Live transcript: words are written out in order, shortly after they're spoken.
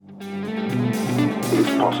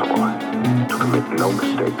possible to commit no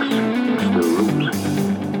mistakes and still lose.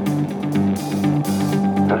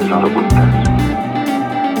 That is not a weakness.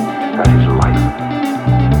 That is life.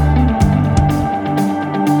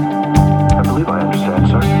 I believe I understand,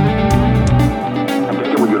 sir. And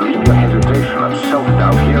yet will you leave your hesitation and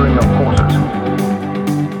self-doubt here in your quarters?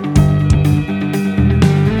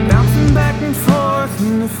 Bouncing back and forth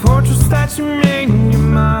in the fortress that you made in your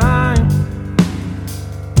mind.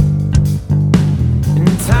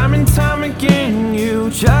 And time again, you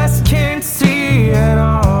just can't see at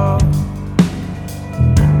all.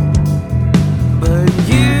 But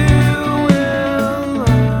you will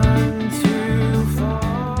learn to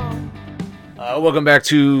fall. Welcome back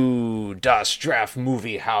to Das Draft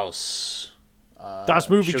Movie House. Das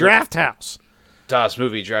Movie Draft House. Das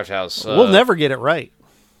Movie Draft House. We'll never get it right.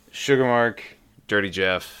 Sugar Mark, Dirty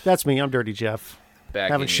Jeff. That's me. I'm Dirty Jeff.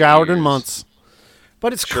 Back Haven't in showered in years. months.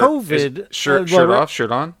 But it's COVID. Shirt off,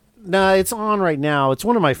 shirt on? Nah, it's on right now. It's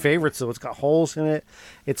one of my favorites, though. It's got holes in it.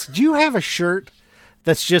 Do you have a shirt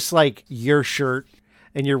that's just like your shirt,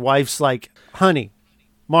 and your wife's like, honey,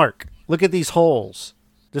 Mark, look at these holes.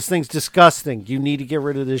 This thing's disgusting. You need to get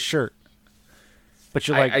rid of this shirt. But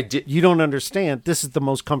you're like, you don't understand. This is the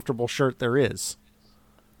most comfortable shirt there is.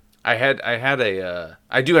 I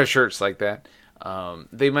do have shirts like that.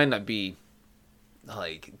 They might not be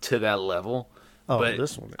like to that level. Oh, but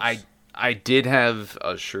this one is. I did have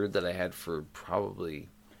a shirt that I had for probably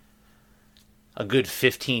a good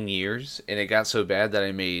 15 years, and it got so bad that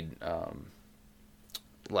I made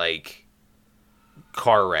like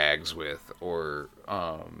car rags with, or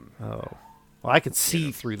well, I can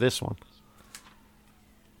see through this one.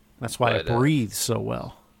 That's why I breathe so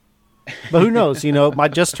well. But who knows? I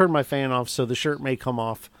just turned my fan off, so the shirt may come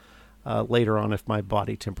off later on if my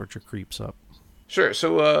body temperature creeps up. Sure.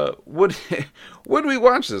 So, what did we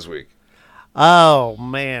watch this week? Oh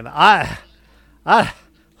man, hold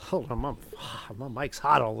on, my mic's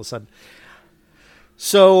hot all of a sudden.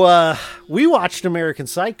 So we watched American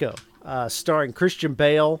Psycho, starring Christian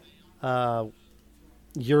Bale,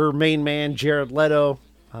 your main man Jared Leto,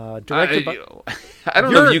 directed by. I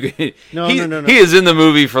don't know if you can. No. He is in the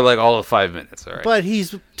movie for like all of 5 minutes. All right, but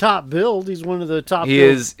he's top billed. He's one of the top. He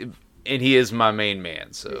is, and he is my main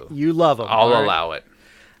man. So you love him. I'll allow it.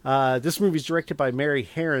 This movie's directed by Mary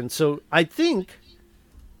Herron. So I think,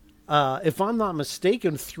 if I'm not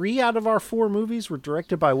mistaken, 3 out of our 4 movies were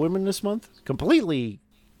directed by women this month. Completely,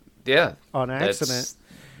 on accident.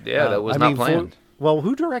 That was not planned.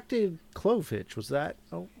 Who directed Clovitch? Was that?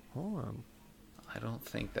 Oh, hold on. I don't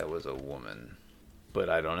think that was a woman, but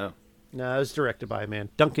I don't know. No, it was directed by a man,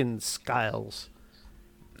 Duncan Skiles.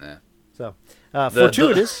 Yeah. So,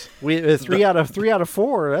 fortuitous. We 3 out of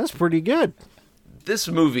 4. That's pretty good. This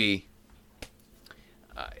movie,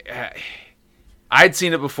 I'd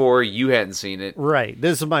seen it before. You hadn't seen it. Right.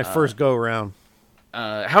 This is my first go around.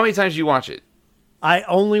 How many times did you watch it? I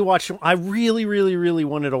only watched. I really, really, really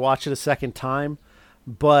wanted to watch it a second time,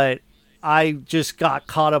 but I just got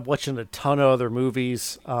caught up watching a ton of other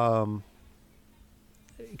movies.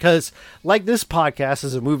 Because like this podcast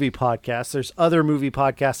is a movie podcast, there's other movie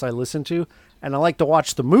podcasts I listen to, and I like to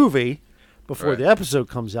watch the movie before the episode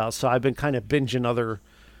comes out. So I've been kind of binging other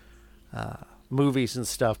movies and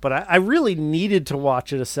stuff. But I really needed to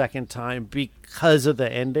watch it a second time because of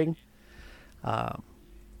the ending.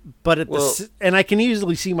 But and I can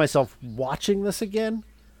easily see myself watching this again,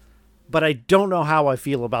 but I don't know how I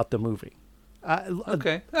feel about the movie.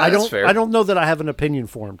 Okay, that's fair. I don't know that I have an opinion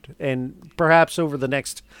formed, and perhaps over the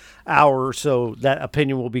next hour or so, that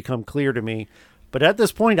opinion will become clear to me. But at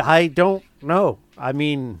this point, I don't know. I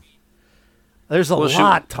mean, there's a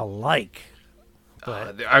lot to like.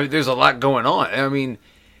 There's a lot going on. I mean,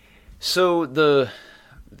 so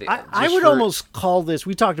I would almost call this.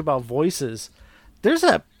 We talked about voices.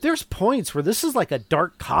 There's points where this is like a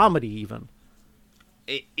dark comedy, even.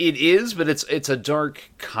 It is, but it's a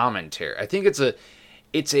dark commentary. I think it's a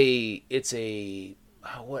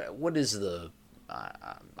what is the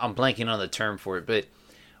I'm blanking on the term for it, but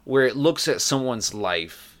where it looks at someone's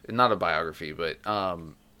life, not a biography, but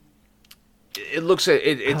it looks at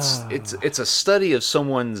it's a study of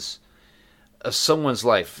someone's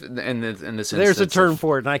life in this instance. There's a term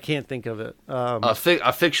for it, and I can't think of it.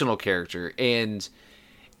 A fictional character, and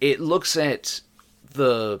it looks at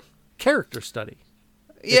the character study.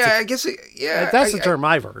 I guess. That's the term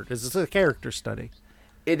I've heard. It's a character study.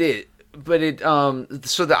 It is, but it.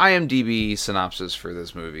 So the IMDb synopsis for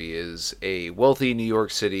this movie is: a wealthy New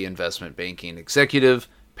York City investment banking executive,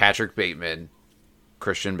 Patrick Bateman,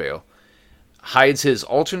 Christian Bale, hides his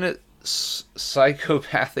alternate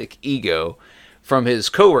psychopathic ego from his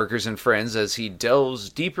coworkers and friends as he delves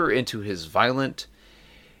deeper into his violent,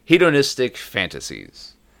 hedonistic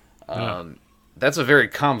fantasies. That's a very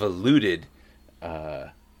convoluted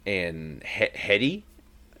and heady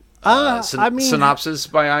synopsis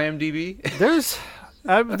by IMDb. There's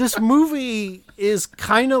this movie is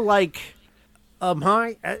kind of like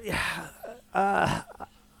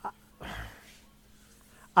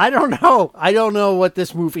I don't know. I don't know what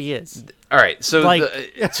this movie is. All right, so Like-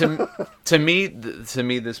 to me,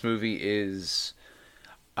 this movie is,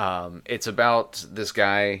 it's about this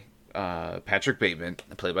guy, Patrick Bateman,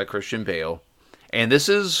 played by Christian Bale, and this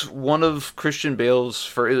is one of Christian Bale's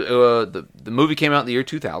the movie came out in the year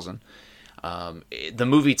 2000. The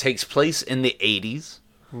movie takes place in the 80s.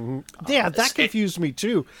 Yeah, that confused me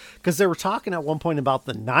too, because they were talking at one point about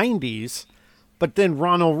the 90s, but then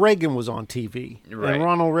Ronald Reagan was on TV, Right. and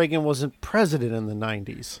Ronald Reagan wasn't president in the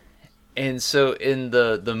 90s. And so in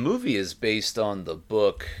the movie is based on the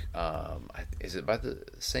book. Is it by the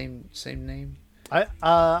same name?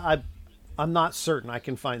 I'm not certain. I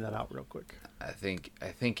can find that out real quick. I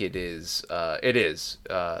think it is. It is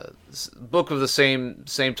book of the same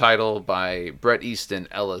title by Bret Easton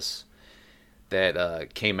Ellis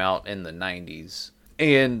that came out in the 90s,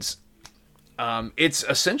 and it's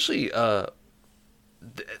essentially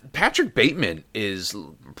Patrick Bateman is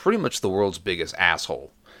pretty much the world's biggest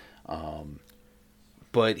asshole,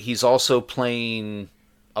 but he's also playing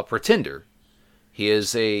a pretender. He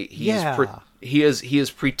is he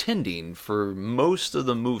is pretending for most of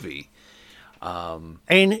the movie. And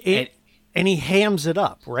he hams it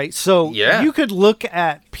up, right? So Yeah. you could look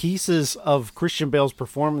at pieces of Christian Bale's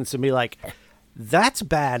performance and be like, that's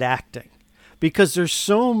bad acting. Because there's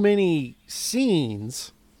so many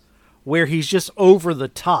scenes where he's just over the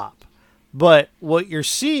top. But what you're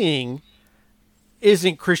seeing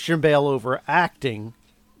isn't Christian Bale overacting,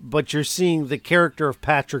 but you're seeing the character of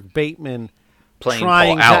Patrick Bateman Playing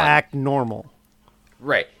trying Paul to Allen. act normal.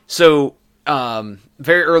 Right. So,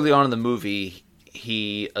 very early on in the movie,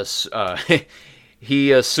 he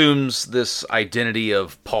he assumes this identity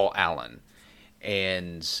of Paul Allen,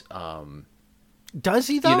 and Does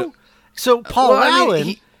he, though? know- So Paul well, I mean,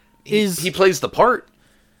 Allen he plays the part.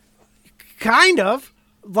 kind of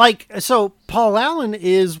like, so Paul Allen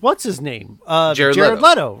is, what's his name? Jared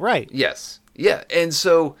Leto, right? Yes. Yeah. And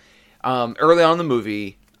so, early on in the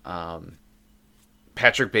movie,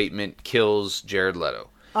 Patrick Bateman kills Jared Leto.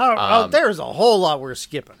 There's a whole lot we're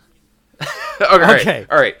skipping. Okay.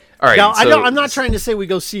 All right. Now, So- I'm not trying to say we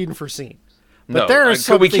go scene for scene, but No, there is we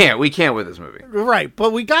something. we can't with this movie. Right,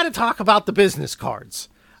 but we got to talk about the business cards.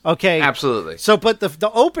 Okay, Absolutely. So, but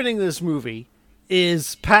the opening of this movie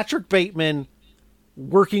is Patrick Bateman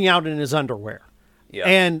working out in his underwear. Yeah.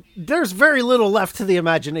 And there's very little left to the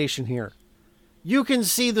imagination here. You can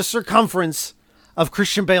see the circumference of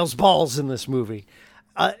Christian Bale's balls in this movie.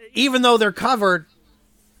 Even though they're covered,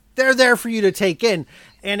 they're there for you to take in.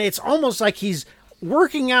 And it's almost like he's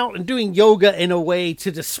working out and doing yoga in a way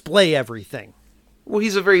to display everything. Well,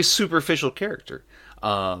 he's a very superficial character.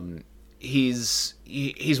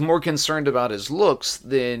 He's more concerned about his looks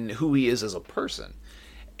than who he is as a person.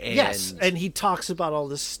 And Yes, and he talks about all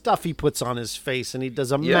this stuff he puts on his face, and he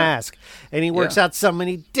does a Yeah. mask, and he works Yeah. out so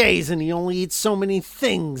many days, and he only eats so many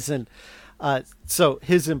things, and so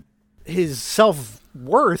his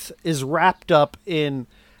self-worth is wrapped up in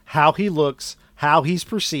how he looks, how he's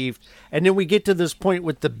perceived, and then we get to this point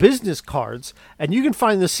with the business cards, and you can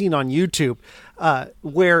find the scene on YouTube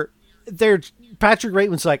where Patrick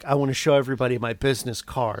Bateman's like, I want to show everybody my business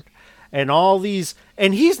card, and all these,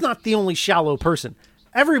 and he's not the only shallow person.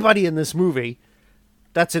 Everybody in this movie,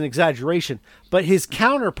 that's an exaggeration, but his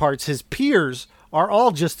counterparts, his peers, are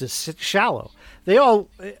all just as shallow. They all,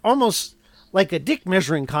 almost like a dick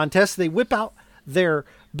measuring contest, they whip out their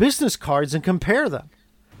business cards and compare them.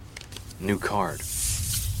 New card.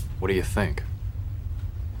 What do you think?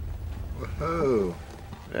 Oh,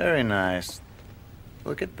 very nice.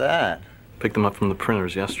 Look at that. Picked them up from the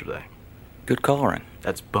printers yesterday. Good coloring.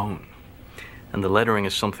 That's bone. And the lettering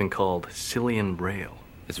is something called Cillian Rail.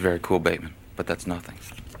 It's very cool, Bateman, but that's nothing.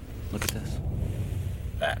 Look at this.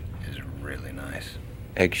 That is really nice.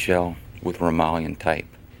 Eggshell with Romalian type.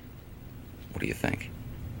 What do you think?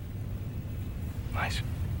 Nice.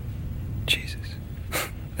 Jesus.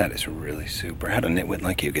 That is really super. How'd a nitwit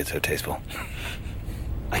like you get so tasteful?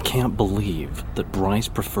 I can't believe that Bryce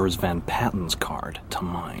prefers Van Patten's card to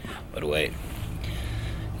mine. But wait.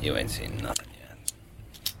 You ain't seen nothing yet.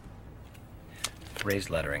 Raised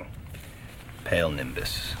lettering. Pale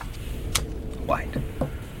nimbus. White.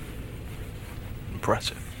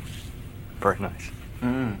 Impressive. Very nice.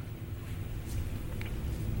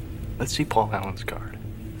 Let's see Paul Allen's card.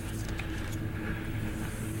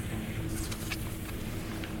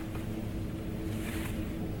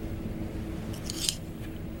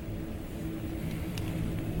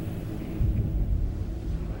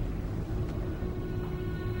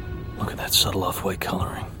 Look at that subtle off-white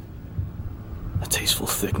coloring. The tasteful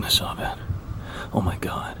thickness of it. Oh my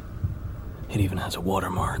God. It even has a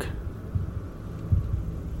watermark.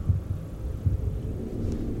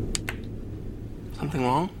 Something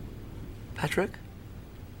wrong? Patrick?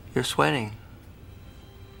 You're sweating.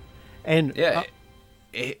 And Yeah,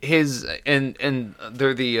 his and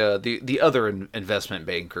they're the other investment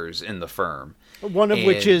bankers in the firm. one of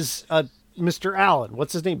which And- is Mr. Allen.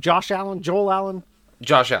 What's his name? Josh Allen? Joel Allen?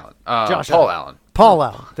 Josh Allen, Josh Paul Allen. Allen. Paul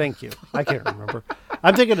Allen. Thank you. I can't remember.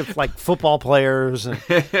 I'm thinking of like football players. And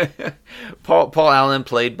Paul Allen,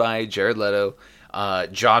 played by Jared Leto.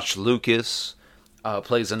 Josh Lucas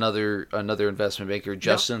plays another investment banker.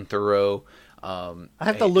 Justin Theroux. I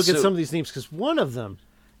have to look at so- some of these names because one of them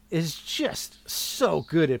is just so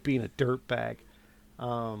good at being a dirtbag.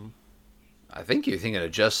 I think you're thinking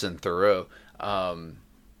of Justin Theroux.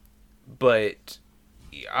 But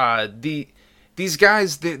these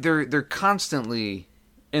guys, they're constantly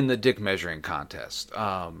in the dick measuring contest.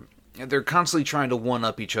 They're constantly trying to one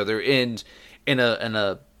up each other. And in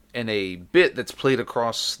a bit that's played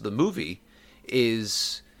across the movie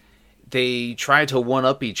is they try to one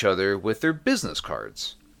up each other with their business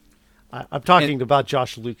cards. I'm talking about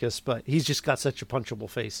Josh Lucas, but he's just got such a punchable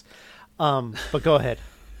face. But go ahead.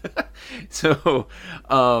 So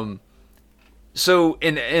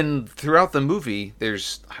in throughout the movie,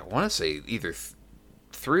 there's, I want to say, either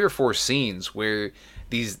 3 or 4 scenes where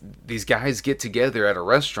these guys get together at a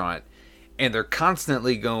restaurant and they're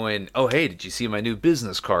constantly going, "Oh, hey, did you see my new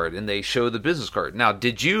business card?" And they show the business card. Now,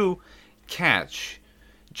 did you catch,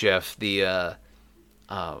 Jeff, the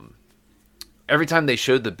every time they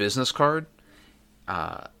showed the business card,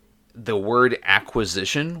 the word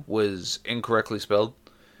acquisition was incorrectly spelled?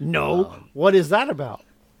 No. What is that about?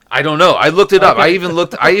 I don't know. I looked it up. I even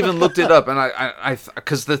looked it up, and I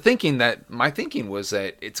because my thinking was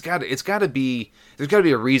that there's got to be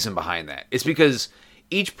a reason behind that. It's because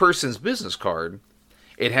each person's business card,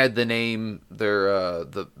 it had the name, their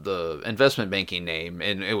the investment banking name,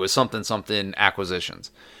 and it was something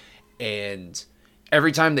acquisitions. And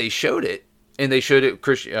every time they showed it,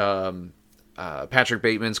 Patrick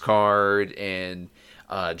Bateman's card, and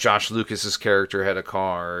Josh Lucas's character had a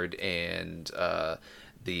card, and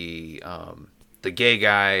the gay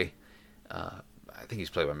guy, I think he's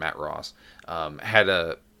played by Matt Ross, had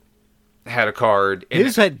a card. And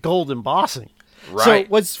His had gold embossing. Right. So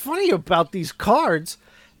what's funny about these cards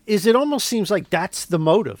is it almost seems like that's the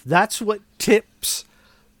motive. That's what tips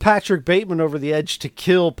Patrick Bateman over the edge to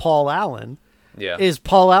kill Paul Allen. Yeah. Is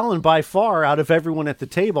Paul Allen by far, out of everyone at the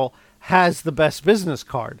table, has the best business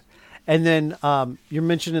card. And then you're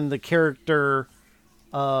mentioning the character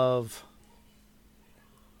of...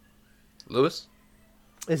 Lewis?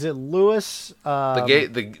 Is it Lewis?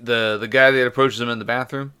 The guy that approaches him in the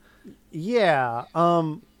bathroom? Yeah. Yeah,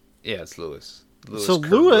 it's Lewis. So Kurt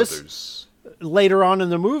Lewis, Brothers. later on in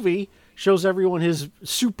the movie, shows everyone his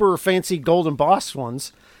super fancy gold embossed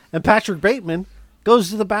ones, and Patrick Bateman goes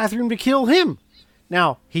to the bathroom to kill him.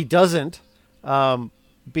 Now, he doesn't,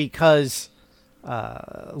 because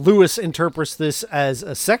Lewis interprets this as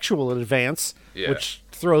a sexual advance, Yeah. which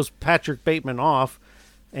throws Patrick Bateman off,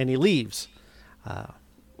 and he leaves.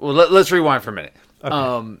 Well, let's rewind for a minute.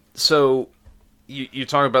 Okay. So you're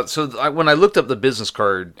talking about, when I looked up the business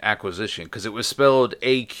card acquisition, because it was spelled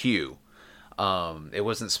AQ, it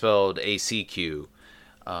wasn't spelled ACQ,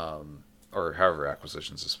 or however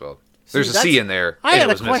acquisitions is spelled. There's a C in there. I and had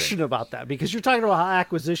it a was question missing. about that, because you're talking about how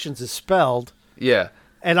acquisitions is spelled, Yeah.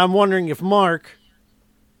 and I'm wondering if Mark,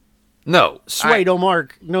 No. Suedo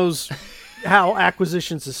Mark, knows how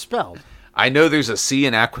acquisitions is spelled. I know there's a C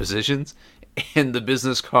in acquisitions, and the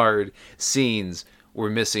business card scenes were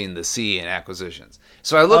missing the C in acquisitions.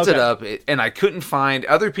 So I looked it up, and I couldn't find,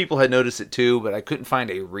 other people had noticed it too, but I couldn't find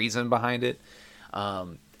a reason behind it.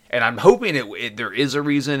 And I'm hoping there is a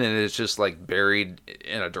reason, and it's just like buried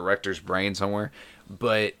in a director's brain somewhere.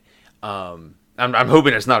 But I'm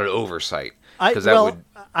hoping it's not an oversight.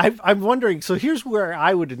 I'm wondering. So here's where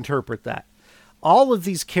I would interpret that. All of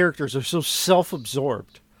these characters are so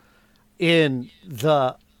self-absorbed in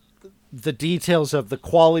the details of the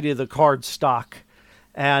quality of the card stock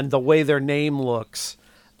and the way their name looks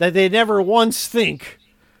that they never once think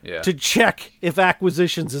to check if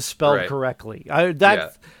acquisitions is spelled correctly.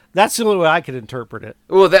 That's the only way I could interpret it.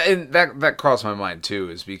 Well, that crossed my mind too,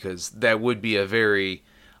 is because that would be a very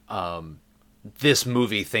this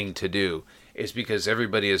movie thing to do, is because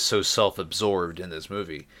everybody is so self-absorbed in this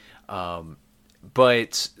movie.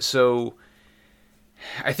 But so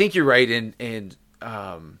I think you're right. And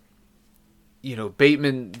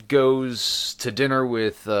Bateman goes to dinner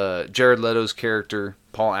with Jared Leto's character,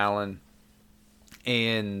 Paul Allen,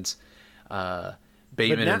 and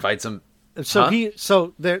Bateman invites him. So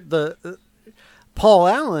Paul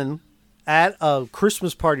Allen at a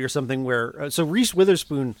Christmas party or something where Reese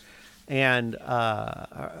Witherspoon and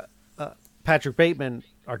Patrick Bateman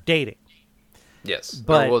are dating. Yes,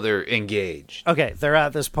 but they're engaged. Okay, they're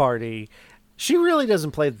at this party. She really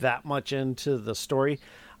doesn't play that much into the story,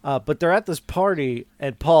 but they're at this party,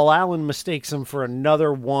 and Paul Allen mistakes him for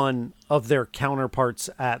another one of their counterparts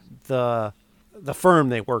at the firm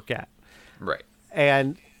they work at. Right.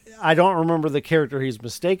 And I don't remember the character he's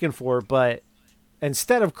mistaken for, but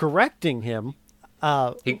instead of correcting him,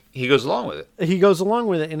 he goes along with it. He goes along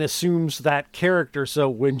with it and assumes that character. So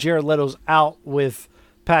when Jared Leto's out with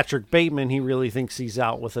Patrick Bateman, he really thinks he's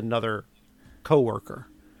out with another coworker.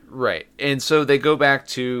 Right. And so they go back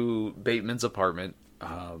to Bateman's apartment,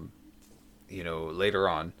 later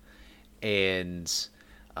on, and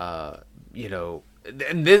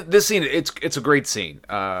and this scene, it's a great scene.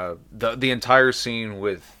 The entire scene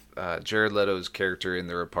with Jared Leto's character in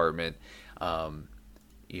their apartment.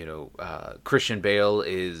 Christian Bale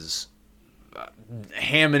is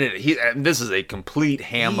hamming it. This is a complete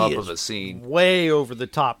ham up of a scene, way over the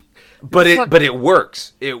top. But it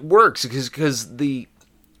works. It works because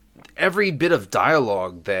every bit of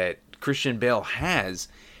dialogue that Christian Bale has,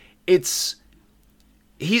 he's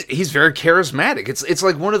very charismatic. It's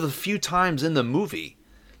like one of the few times in the movie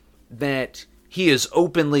that he is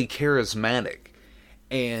openly charismatic,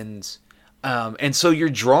 and so you're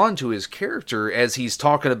drawn to his character as he's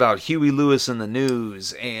talking about Huey Lewis in the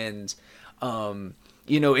News, and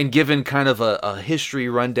and given kind of a history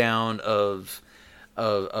rundown of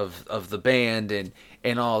the band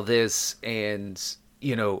and all this, and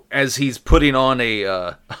as he's putting on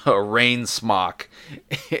a rain smock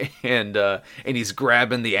and he's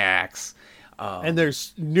grabbing the axe, and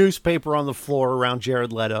there's newspaper on the floor around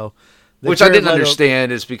Jared Leto. Which I didn't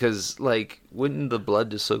understand, is because, wouldn't the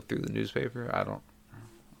blood just soak through the newspaper?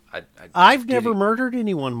 I've never murdered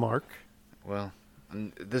anyone, Mark. Well,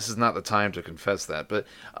 this is not the time to confess that, but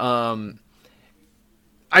I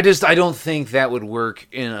don't think that would work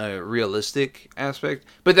in a realistic aspect.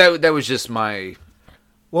 But that was just my...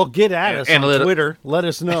 Well, get at us on Twitter. Let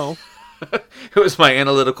us know. It was my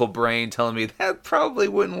analytical brain telling me that probably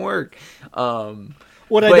wouldn't work.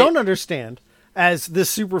 What I don't understand, as this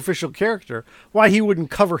superficial character, why he wouldn't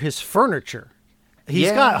cover his furniture.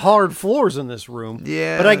 He's got hard floors in this room.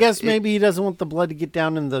 Yeah. But I guess maybe he doesn't want the blood to get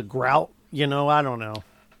down in the grout. I don't know.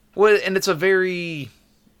 Well, and it's a very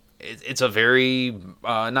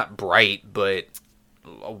not bright, but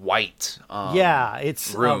a white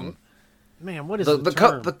it's room. Man, what is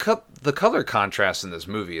the color contrast in this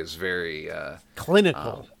movie is very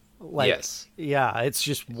clinical. Yes. Yeah, it's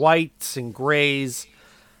just whites and grays.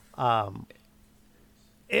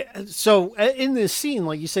 So in this scene,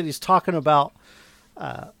 like you said, he's talking about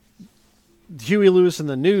Huey Lewis in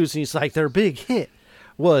the News, and he's like, their big hit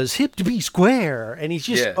was "Hip to Be Square," and he's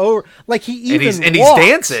just he's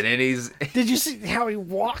dancing, and he's. Did you see how he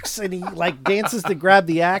walks and he dances to grab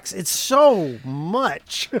the axe? It's so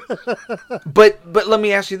much. But let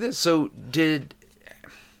me ask you this: so did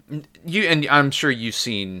you? And I'm sure you've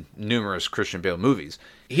seen numerous Christian Bale movies.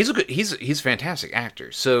 He's a fantastic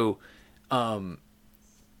actor. So,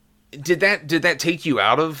 did that take you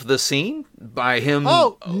out of the scene by him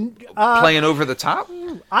playing over the top?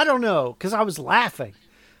 I don't know, because I was laughing.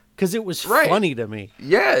 Because it was funny to me.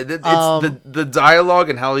 Yeah, it's the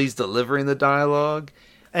dialogue and how he's delivering the dialogue.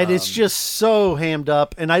 And it's just so hammed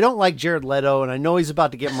up. And I don't like Jared Leto, and I know he's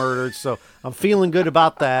about to get murdered, so I'm feeling good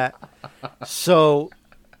about that. So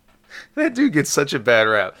that dude gets such a bad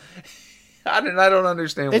rap. I don't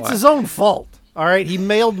understand why. It's his own fault, all right? He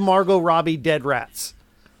mailed Margot Robbie dead rats.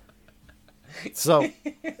 So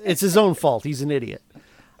it's his own fault. He's an idiot.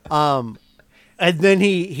 And then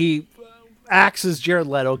he axes Jared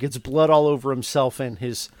Leto, gets blood all over himself and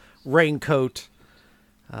his raincoat.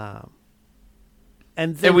 And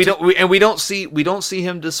we don't see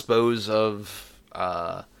him dispose of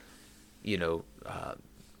Paul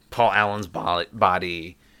Allen's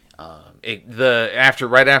body.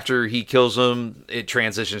 Right after he kills him, it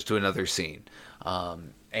transitions to another scene,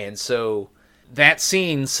 and so that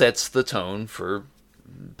scene sets the tone for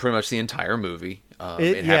pretty much the entire movie.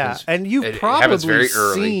 And you've probably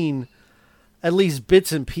seen at least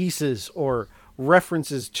bits and pieces or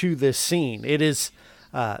references to this scene. It is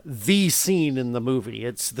the scene in the movie.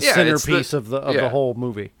 It's the Yeah, it's centerpiece the- of the yeah. whole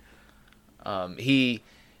movie.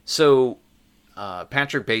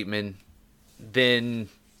 Patrick Bateman then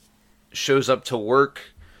shows up to work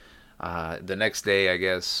the next day, I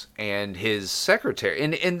guess, and his secretary,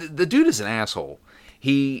 and the dude is an asshole.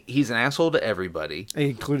 He's an asshole to everybody.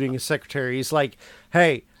 Including his secretary. He's like,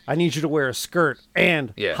 hey, I need you to wear a skirt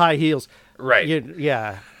and Yeah. high heels. Right.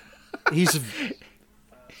 Yeah. He's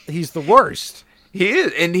the worst. He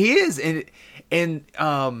is, and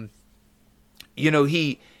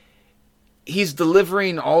he's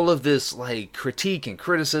delivering all of this like critique and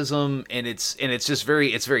criticism, and it's just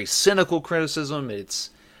very cynical criticism. It's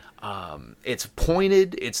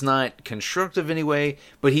pointed. It's not constructive anyway,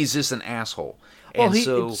 but he's just an asshole. Well,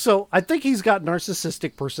 And so I think he's got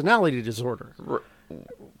narcissistic personality disorder,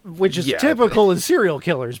 which is yeah. typical in serial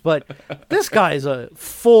killers. But this guy is a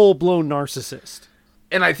full-blown narcissist.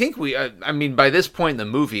 And I think by this point in the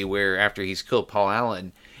movie, where after he's killed Paul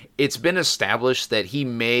Allen, it's been established that he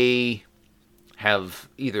may have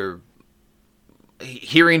either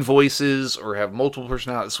hearing voices or have multiple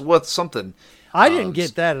personalities. Something. I didn't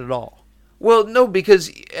get that at all. Well, no,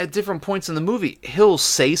 because at different points in the movie, he'll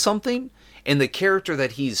say something, and the character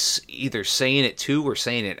that he's either saying it to or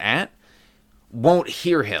saying it at won't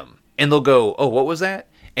hear him, and they'll go, "Oh, what was that?"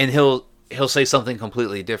 And he'll say something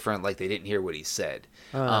completely different, like they didn't hear what he said.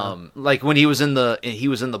 Like when he was in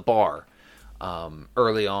the bar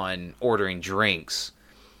early on ordering drinks,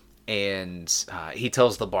 and he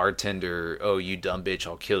tells the bartender, "Oh, you dumb bitch,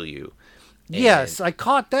 I'll kill you." Yes, I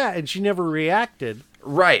caught that, and she never reacted.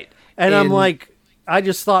 Right. And I'm like, I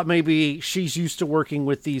just thought maybe she's used to working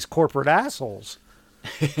with these corporate assholes.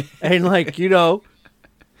 And like,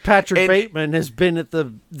 Patrick Bateman has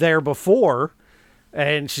been there before,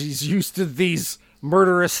 and she's used to these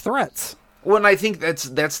murderous threats. Well, and I think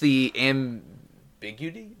that's the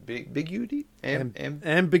ambiguity. Ambiguity.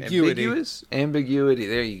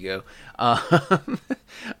 There you go.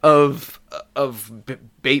 Of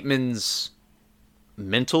Bateman's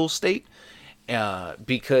mental state,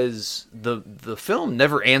 because the film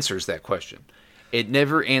never answers that question. It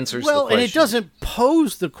never answers the question. And it doesn't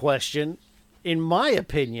pose the question, in my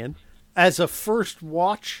opinion, as a first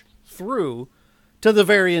watch through to the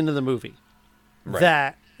very end of the movie.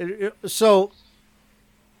 Right. So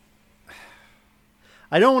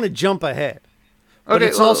I don't want to jump ahead, but Okay,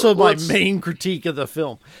 it's also my let's- main critique of the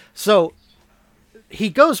film. So he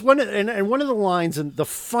goes one of the lines, and the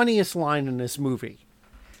funniest line in this movie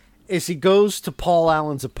is he goes to Paul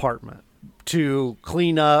Allen's apartment to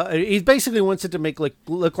clean up. He basically wants it to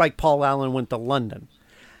look like Paul Allen went to London.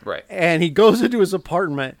 Right. And he goes into his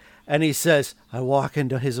apartment and he says, I walk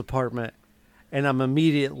into his apartment and I'm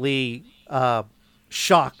immediately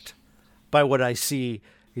shocked by what I see.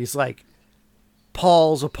 He's like,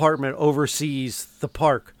 Paul's apartment oversees the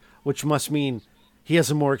park, which must mean he has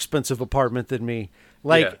a more expensive apartment than me.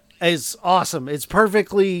 It's awesome. It's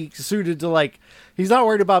perfectly suited to he's not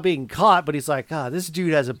worried about being caught, but he's like, this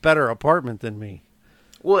dude has a better apartment than me.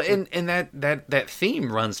 Well, and that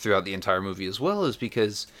theme runs throughout the entire movie as well, is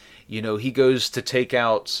because, he goes to take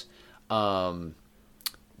out the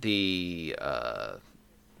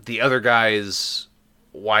other guy's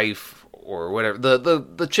wife or whatever,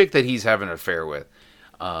 the chick that he's having an affair with.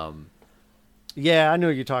 Yeah, I know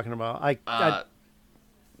what you're talking about.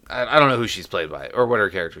 I don't know who she's played by or what her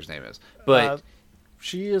character's name is, but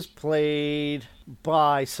she is played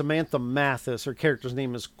by Samantha Mathis. Her character's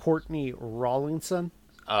name is Courtney Rawlinson.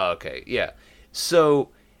 Okay, yeah. So,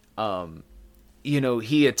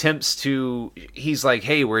 he attempts to. He's like,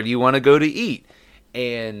 "Hey, where do you want to go to eat?"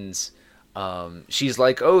 And she's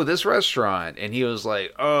like, "Oh, this restaurant." And he was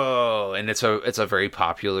like, "Oh," and it's a very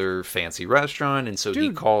popular, fancy restaurant. And so Dude,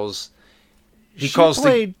 he calls.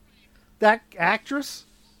 That actress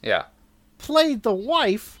Yeah. played the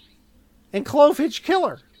wife in Clove Hitch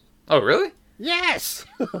Killer. Oh, really? Yes.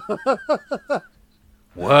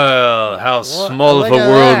 Well, how small of a look at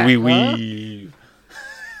world that, we huh? weave.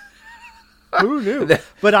 Who knew?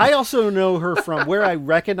 But I also know her from where I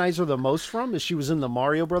recognize her the most from is she was in the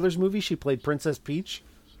Mario Brothers movie. She played Princess Peach.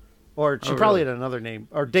 Or she probably had another name.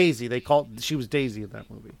 Or Daisy. She was Daisy in that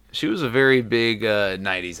movie. She was a very big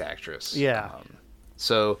 90s actress. Yeah.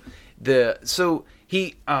 Her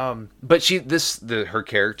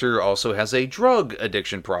character also has a drug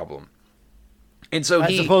addiction problem. And so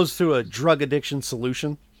As opposed to a drug addiction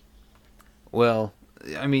solution. Well,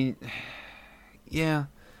 I mean, yeah,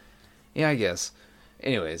 I guess.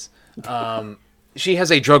 Anyways, she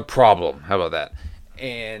has a drug problem. How about that?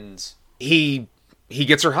 And he he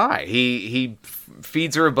gets her high. He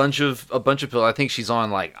feeds her a bunch of pills. I think she's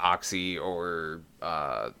on like Oxy or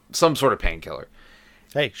some sort of painkiller.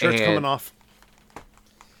 Hey, shirt's coming off.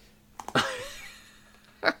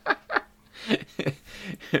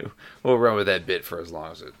 We'll run with that bit for as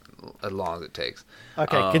long as it takes.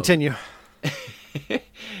 Okay, continue.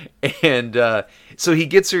 And so he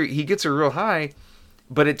gets her real high,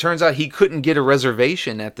 but it turns out he couldn't get a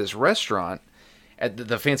reservation at this restaurant, at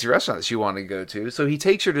the fancy restaurant that she wanted to go to. So he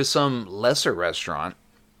takes her to some lesser restaurant.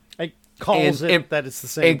 Calls it that it's the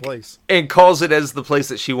same place. And calls it as the place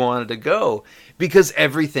that she wanted to go, because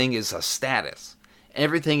everything is a status.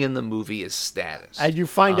 Everything in the movie is status. And you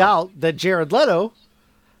find out that Jared Leto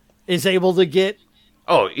is able to get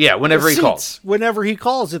whenever he calls. Whenever he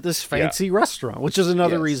calls at this fancy restaurant, which is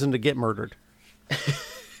another reason to get murdered.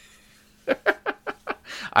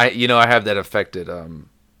 I have that effect at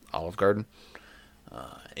Olive Garden.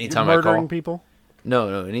 Anytime You're murdering I call people?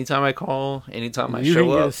 No. Anytime I call, anytime I you show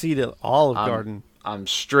didn't get up, a seat at Olive Garden. I'm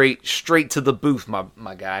straight to the booth,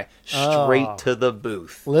 my guy. Straight to the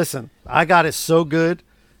booth. Listen, I got it so good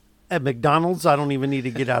at McDonald's, I don't even need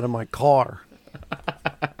to get out of my car.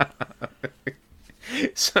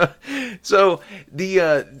 So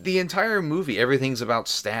the entire movie, everything's about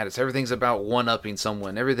status. Everything's about one-upping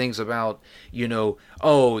someone. Everything's about,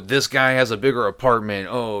 this guy has a bigger apartment.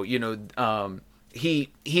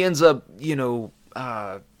 He ends up,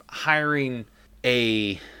 hiring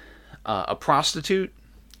a prostitute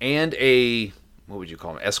and a, what would you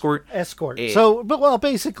call him, escort? Escort.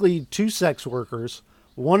 Basically 2 sex workers,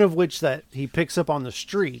 one of which that he picks up on the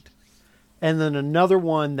street, and then another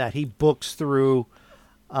one that he books through,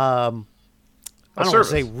 I don't want to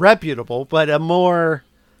say reputable, but a more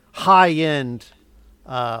high-end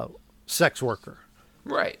sex worker.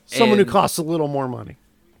 Right. Someone who costs a little more money.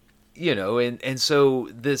 And so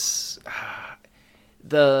this,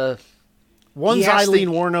 one's Eileen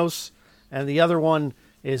Wuornos, and the other one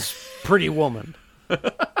is Pretty Woman.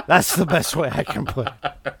 That's the best way I can put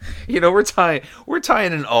it. We're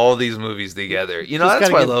tying in all these movies together. That's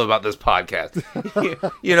what I love about this podcast.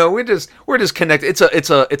 we're just connected.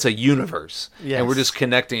 It's a universe, and we're just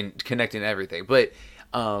connecting everything. But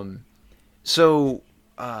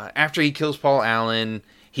after he kills Paul Allen,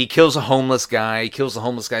 he kills a homeless guy. He kills the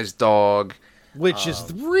homeless guy's dog, which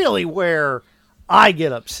is really where I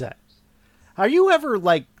get upset. Are you ever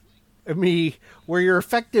like me, where you're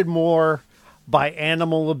affected more by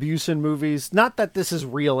animal abuse in movies? Not that this is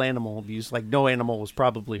real animal abuse, like no animal was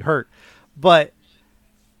probably hurt, but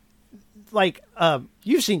like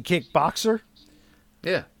you've seen Kickboxer.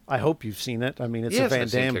 Yeah, I hope you've seen it. I mean, it's a Van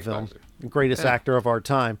Damme film, greatest Yeah. actor of our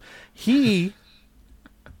time. He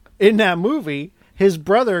in that movie, his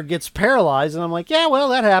brother gets paralyzed, and I'm like, yeah, well,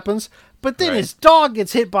 that happens. But then his dog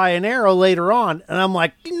gets hit by an arrow later on, and I'm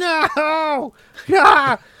like, no!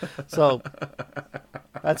 Ah! So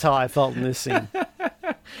that's how I felt in this scene.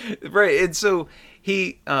 Right, and so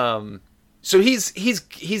he's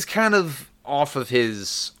kind of off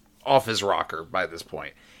his rocker by this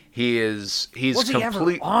point. He's Was he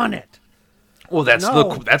complete ever on it? Well, that's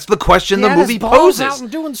No. that's the question He the had movie his balls poses. out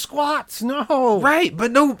and doing squats. No, Right,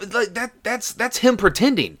 but no, like that's him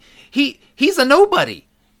pretending. He's a nobody,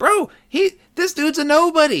 bro. This dude's a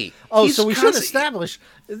nobody. Oh, He's so we should constantly- establish.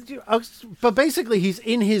 But basically, he's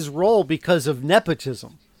in his role because of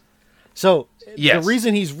nepotism. So Yes. the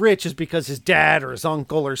reason he's rich is because his dad or his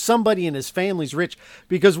uncle or somebody in his family's rich.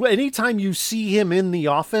 Because anytime you see him in the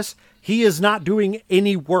office, he is not doing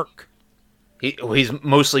any work. He's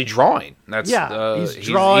mostly drawing. That's he's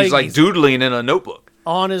drawing. He's like doodling in a notebook.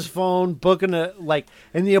 On his phone, booking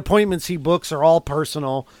and the appointments he books are all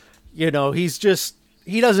personal. He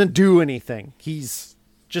doesn't do anything. He's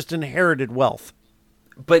just inherited wealth.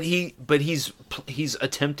 But he's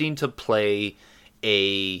attempting to play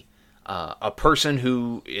a person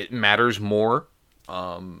who it matters more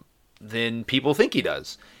than people think he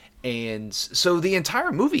does, and so the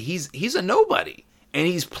entire movie he's a nobody, and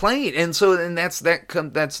he's playing, and that's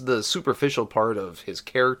the superficial part of his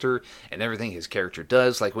character and everything his character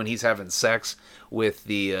does. Like when he's having sex with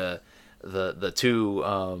the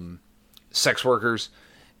 2 sex workers.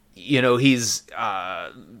 He's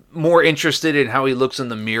more interested in how he looks in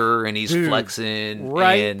the mirror, and he's flexing,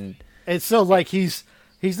 right? And so like he's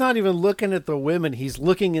not even looking at the women. He's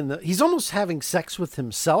looking he's almost having sex with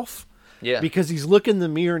himself. Yeah, because he's looking in the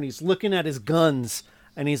mirror and he's looking at his guns,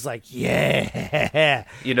 and he's like, yeah.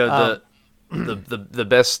 The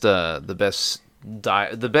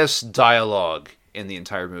best dialogue in the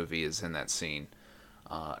entire movie is in that scene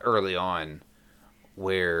early on,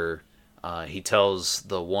 where he tells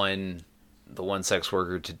the one sex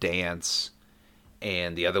worker to dance,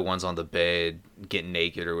 and the other one's on the bed getting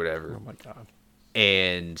naked or whatever. Oh my god!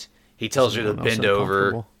 And he tells her to bend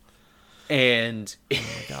over, and oh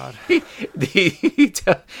my god, he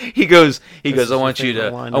goes, is I your want you favorite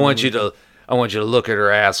to, line I in want the you to, I want you to look at her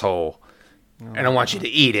asshole, and I want you to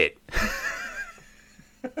eat it.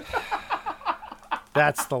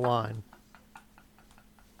 that's the line.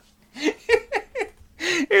 But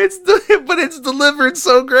it's delivered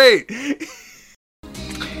so great.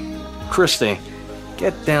 Christy,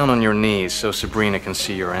 get down on your knees so Sabrina can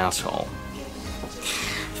see your asshole.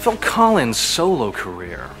 Phil Collins' solo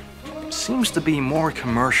career seems to be more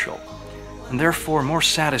commercial, and therefore more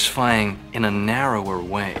satisfying in a narrower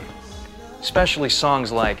way. Especially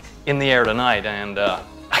songs like In the Air Tonight and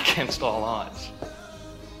Against All Odds.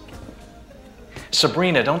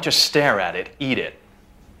 Sabrina, don't just stare at it, eat it.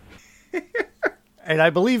 And I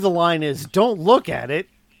believe the line is, "Don't look at it,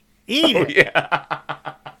 eat it." Yeah.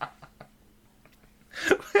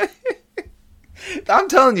 I'm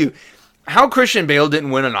telling you, how Christian Bale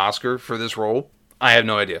didn't win an Oscar for this role, I have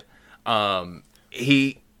no idea. The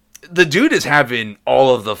dude is having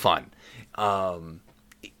all of the fun.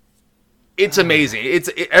 It's amazing.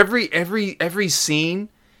 Every scene,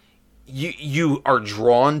 you are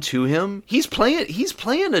drawn to him. He's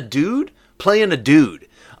playing a dude playing a dude.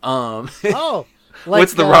 Oh, like,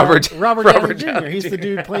 what's the Robert Downey Jr. He's the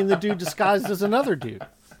dude playing the dude disguised as another dude.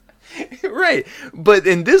 Right. But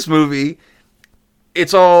in this movie,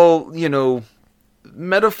 it's all,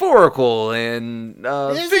 metaphorical and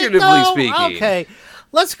figuratively speaking. Okay,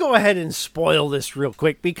 let's go ahead and spoil this real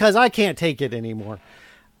quick because I can't take it anymore.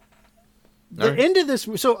 The end of this,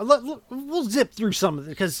 so we'll zip through some of it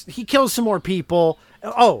because he kills some more people.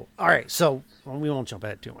 Oh, all right. So we won't jump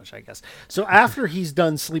ahead too much, I guess. So after he's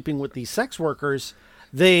done sleeping with these sex workers,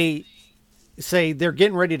 they say they're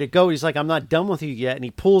getting ready to go. He's like, "I'm not done with you yet," and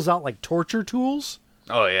he pulls out like torture tools.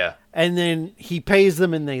 Oh yeah. And then he pays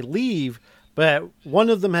them and they leave. But one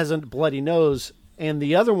of them has a bloody nose and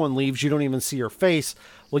the other one leaves. You don't even see her face.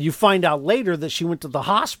 Well, you find out later that she went to the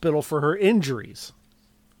hospital for her injuries.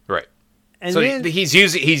 Right. And so then, he's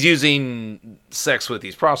using sex with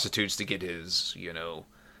these prostitutes to get his,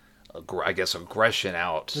 I guess aggression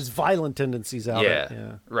out. his violent tendencies out.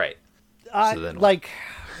 Yeah. Right. So then like,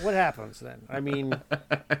 what happens then? I mean,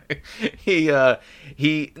 we got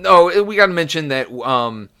to mention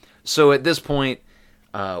that. So at this point,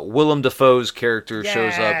 Willem Dafoe's character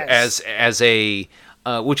shows up as a,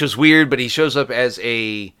 which was weird, but he shows up as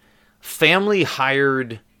a family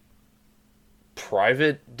hired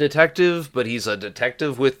private detective, but he's a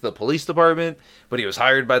detective with the police department, but he was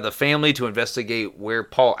hired by the family to investigate where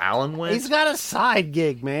Paul Allen went. he's got a side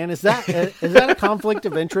gig, man. Is that a conflict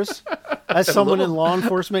of interest? As someone in law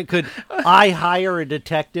enforcement, could I hire a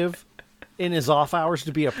detective in his off hours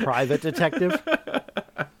to be a private detective?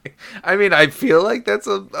 I mean, I feel like that's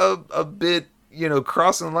a bit,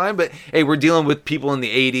 crossing the line, but hey, we're dealing with people in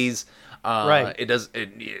the 80s. Right. It doesn't.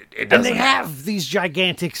 And they have these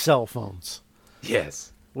gigantic cell phones.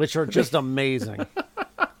 Yes. Which are just amazing.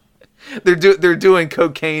 They're doing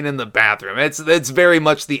cocaine in the bathroom. It's very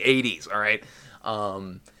much the 80s, all right?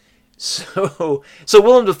 So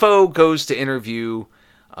Willem Dafoe goes to interview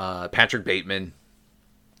Patrick Bateman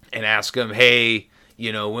and ask him, "Hey,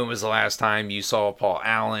 when was the last time you saw Paul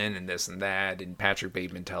Allen and this and that?" And Patrick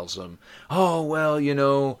Bateman tells him, "Oh,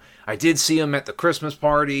 well, I did see him at the Christmas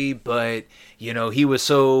party, but, he was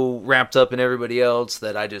so wrapped up in everybody else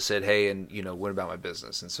that I just said, hey, and, went about my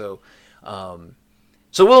business." And so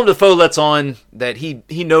Willem Dafoe lets on that he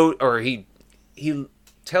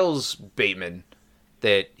tells Bateman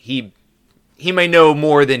that he may know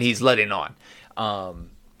more than he's letting on.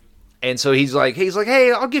 And so he's like,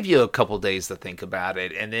 "Hey, I'll give you a couple days to think about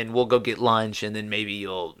it, and then we'll go get lunch, and then maybe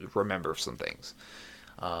you'll remember some things."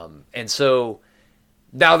 And so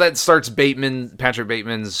now that starts Patrick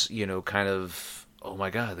Bateman's, kind of, "Oh my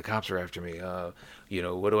God, the cops are after me.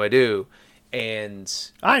 What do I do?" And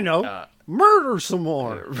I know, murder some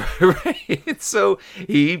more. Right. So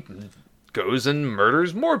he goes and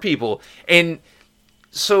murders more people. And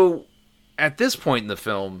so at this point in the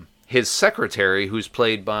film, his secretary, who's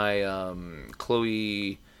played by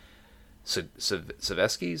Chloe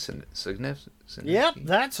Sevesky, Yep,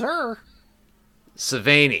 that's her.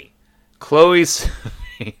 Sevigny. Chloe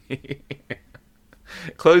Sevigny.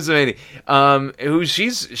 Chloe Sevigny. Who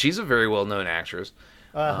she's a very well-known actress.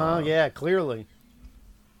 Yeah, clearly.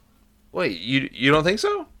 Wait, you don't think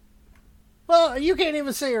so? Well, you can't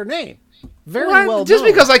even say her name. Very Well, well just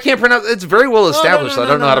known. because I can't pronounce it's very well established. No, I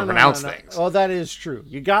don't know how to no, pronounce no. things. Oh, that is true.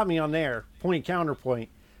 You got me on there. Point counterpoint.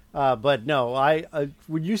 But no, I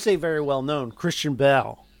would you say very well known? Christian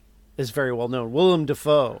Bale is very well known. Willem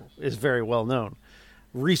Dafoe is very well known.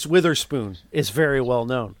 Reese Witherspoon is very well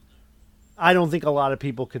known. I don't think a lot of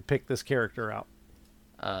people could pick this character out.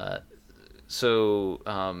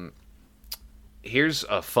 So here's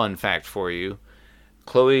a fun fact for you.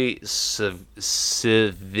 Chloe Sevigny.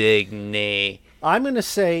 I'm going to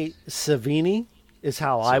say Savini is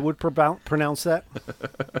how I would pronounce that.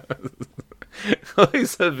 Chloe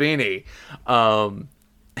Sevigny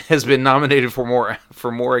has been nominated for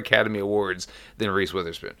more Academy Awards than Reese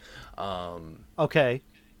Witherspoon. Okay.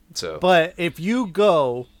 So, but if you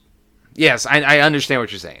go... Yes, I understand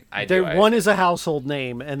what you're saying. One is a household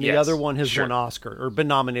name, and the Yes, other one has sure. won Oscar, or been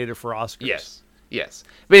nominated for Oscars. Yes.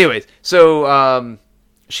 But anyways, so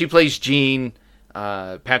she plays Jean,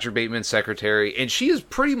 Patrick Bateman's secretary, and she is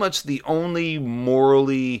pretty much the only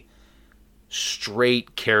morally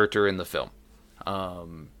straight character in the film.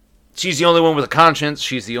 She's the only one with a conscience.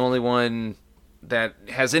 She's the only one that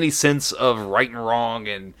has any sense of right and wrong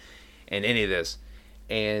and any of this.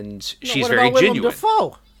 And she's what very about Willem genuine.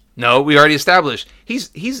 Dafoe? No, we already established he's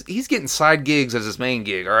getting side gigs as his main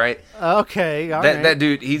gig. All right. Okay. All right. That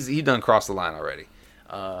dude, he done crossed the line already.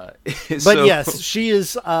 But yes, she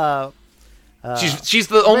is. She's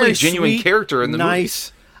the only very genuine sweet, character in the movie.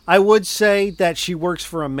 nice. I would say that she works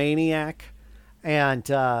for a maniac, and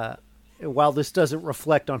while this doesn't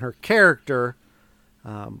reflect on her character,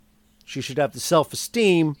 she should have the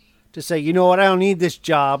self-esteem to say, you know what, I don't need this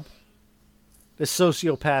job. This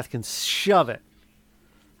sociopath can shove it.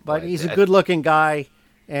 But he's a good-looking guy,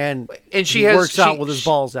 and he works out with his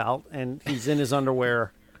balls out, and he's in his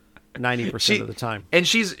underwear 90% of the time. And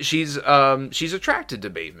she's attracted to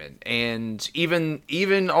Bateman, and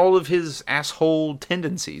even all of his asshole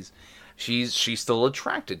tendencies, she's still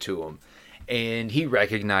attracted to him, and he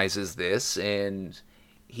recognizes this, and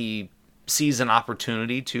he sees an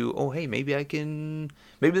opportunity to, maybe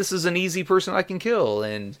this is an easy person I can kill,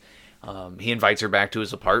 and he invites her back to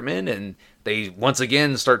his apartment, and they once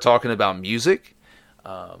again start talking about music.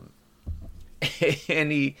 And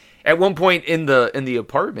he, at one point in the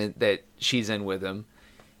apartment that she's in with him,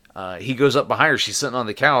 he goes up behind her. She's sitting on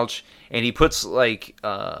the couch, and he puts like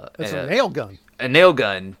it's a nail gun. A nail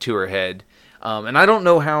gun to her head. And I don't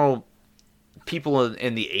know how people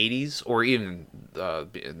in the 80s or even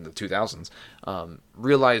in the 2000s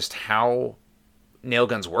realized how nail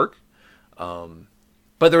guns work.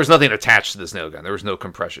 But there was nothing attached to this nail gun. There was no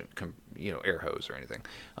compression, air hose or anything.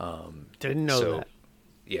 Didn't know that.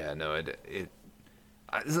 Yeah, no,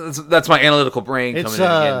 that's my analytical brain coming in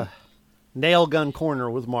again. Nail Gun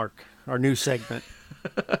Corner with Mark, our new segment.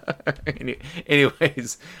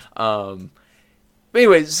 Anyways, so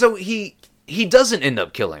he doesn't end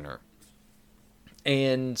up killing her,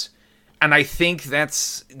 and I think that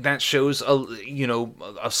shows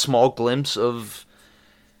a small glimpse of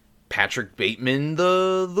Patrick Bateman,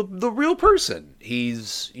 the real person.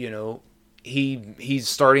 He's he's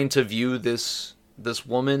starting to view this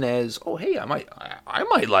woman as, I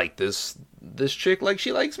might like this chick like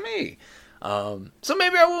she likes me, so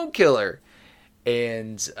maybe I won't kill her.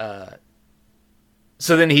 And so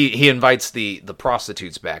then he invites the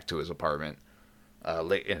prostitutes back to his apartment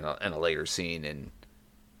in a later scene, and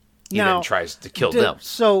he then tries to kill them.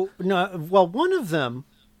 So one of them,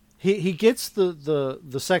 he gets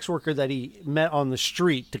the sex worker that he met on the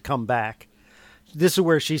street to come back. This is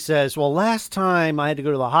where she says, well, last time I had to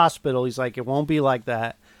go to the hospital. He's like, it won't be like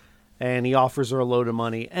that. And he offers her a load of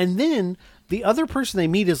money. And then the other person they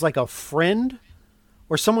meet is like a friend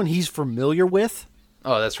or someone he's familiar with.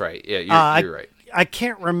 Oh, that's right. Yeah, you're right. I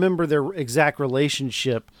can't remember their exact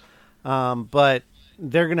relationship, but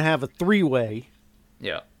they're going to have a three-way.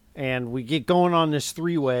 Yeah. And we get going on this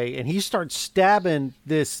three-way, and he starts stabbing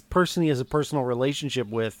this person he has a personal relationship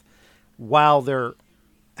with while they're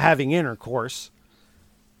having intercourse.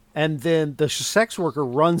 And then the sex worker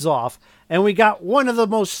runs off, and we got one of the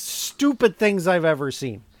most stupid things I've ever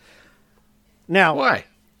seen. Now, why?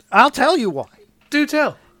 I'll tell you why. Do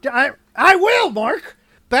tell. I will, Mark.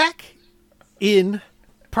 Back in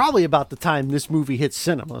probably about the time this movie hit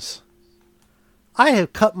cinemas, I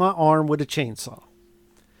had cut my arm with a chainsaw.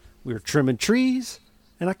 We were trimming trees,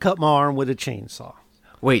 and I cut my arm with a chainsaw.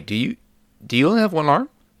 Wait, do you only have one arm?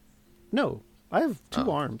 No, I have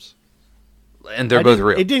two arms. And they're both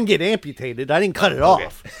real. It didn't get amputated. I didn't cut it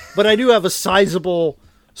off. But I do have a sizable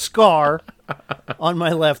scar on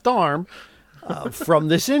my left arm from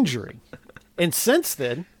this injury. And since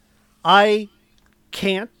then, I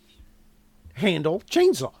can't handle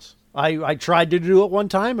chainsaws. I tried to do it one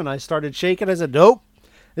time, and I started shaking. I said, nope,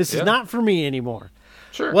 this is not for me anymore.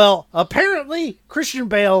 Sure. Well, apparently Christian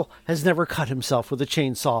Bale has never cut himself with a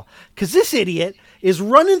chainsaw, because this idiot is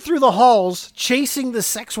running through the halls chasing the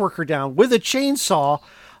sex worker down with a chainsaw,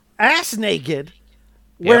 ass naked,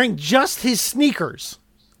 wearing just his sneakers.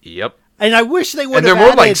 Yep. And I wish they would And have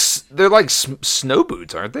they're more added... they're like snow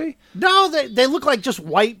boots, aren't they? No, they look like just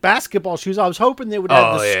white basketball shoes. I was hoping they would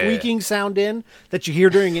have the squeaking sound in that you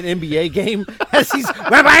hear during an NBA game as he's...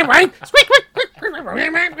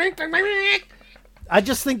 I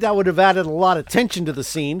just think that would have added a lot of tension to the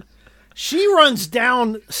scene. She runs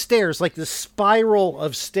downstairs, like the spiral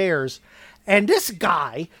of stairs, and this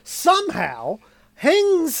guy somehow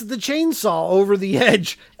hangs the chainsaw over the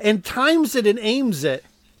edge and times it and aims it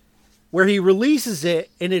where he releases it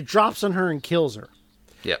and it drops on her and kills her.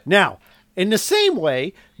 Yep. Now, in the same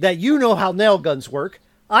way that you know how nail guns work,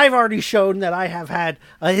 I've already shown that I have had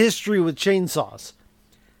a history with chainsaws.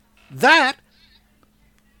 That,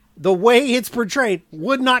 the way it's portrayed,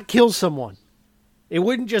 would not kill someone. It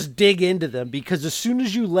wouldn't just dig into them, because as soon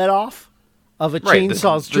as you let off of a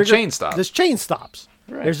chainsaw's trigger, the chain stops. this chain stops.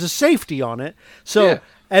 Right. There's a safety on it. So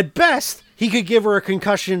at best, he could give her a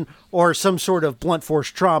concussion or some sort of blunt force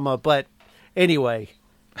trauma. But anyway,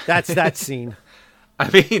 that's that scene. I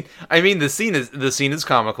mean, the scene is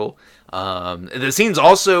comical. The scene's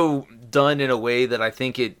also done in a way that I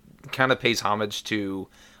think it kind of pays homage to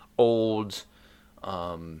old,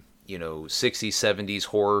 60s, 70s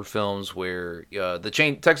horror films where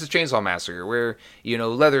the Texas Chainsaw Massacre, where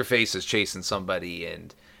Leatherface is chasing somebody,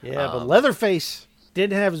 and but Leatherface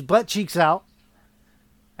didn't have his butt cheeks out.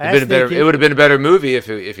 it would have been a better movie if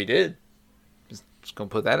he did. Just gonna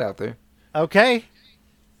put that out there. Okay.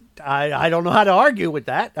 I don't know how to argue with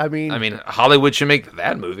that. I mean, Hollywood should make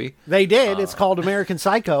that movie. They did. It's called American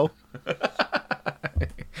Psycho.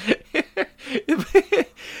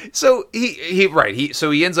 So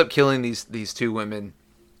he ends up killing these two women,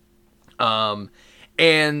 and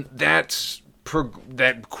that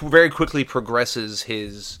very quickly progresses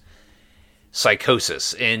his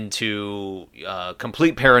psychosis into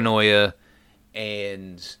complete paranoia,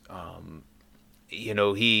 and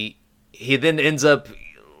he then ends up,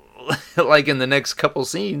 like in the next couple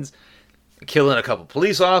scenes, killing a couple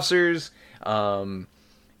police officers,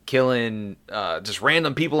 killing just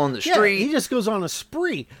random people on the street. He just goes on a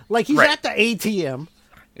spree. Like he's Right. at the ATM,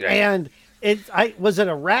 Yeah. and was it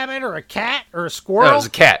a rabbit or a cat or a squirrel? No, it was a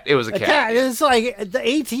cat. It was a A cat. cat. It's like the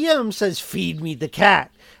ATM says, "Feed me the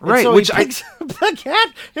cat." And Right, so which he picks up the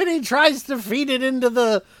cat and he tries to feed it into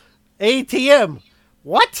the ATM.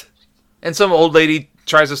 What? And some old lady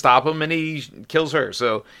tries to stop him, and he kills her.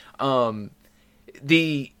 So, but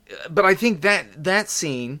I think that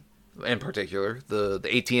scene in particular, the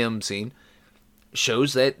ATM scene,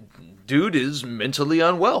 shows that dude is mentally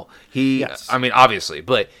unwell. Yes. Obviously,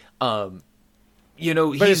 but But he's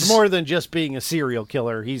it's more than just being a serial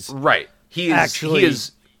killer. He's right. He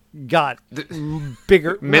is got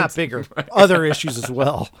bigger, not bigger, other issues as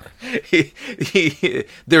well.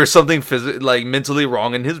 There's something mentally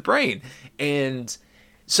wrong in his brain, and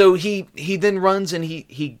so he then runs and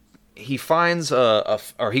he finds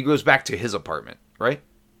or he goes back to his apartment, right?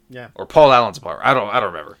 Yeah. Or Paul Allen's apartment. I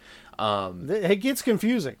don't remember. It gets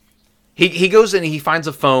confusing. He goes in and he finds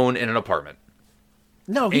a phone in an apartment.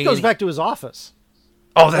 No, he And goes back to his office.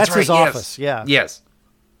 Oh, that's right. his yes. office. Yeah. Yes.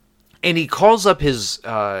 And he calls up his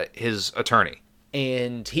attorney,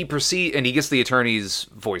 and he gets the attorney's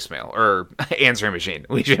voicemail or answering machine.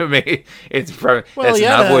 We should have made it's probably Well, it's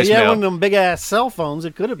not voicemail. yeah, one of them big ass cell phones.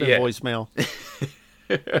 It could have been Yeah. voicemail.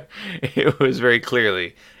 It was very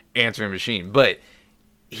clearly answering machine, but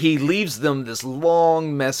he leaves them this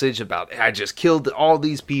long message about, I just killed all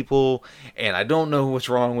these people and I don't know what's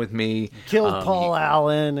wrong with me. Killed Paul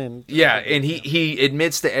Allen and And he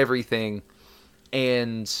admits to everything,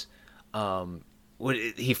 and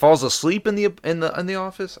he falls asleep in the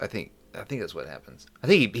office. I think that's what happens. I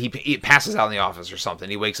think he passes out in the office or something.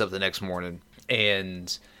 He wakes up the next morning,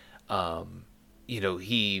 and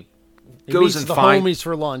he goes meets and the finds homies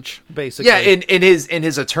for lunch, basically. Yeah, and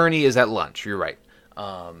his attorney is at lunch. You're right.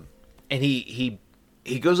 And he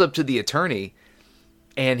goes up to the attorney,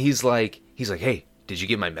 and he's like, "Hey, did you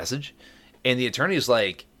get my message?" And the attorney is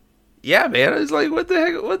like, "Yeah, man." It's like, "What the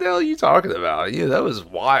heck? What the hell are you talking about? Yeah, that was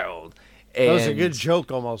wild." And, that was a good joke,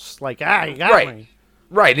 almost like, you got me.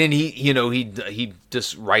 Right, and he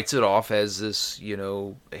just writes it off as this,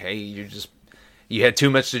 hey, you had too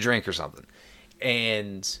much to drink or something,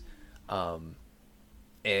 and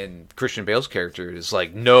Christian Bale's character is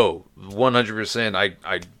like, no, 100%,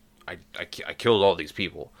 I killed all these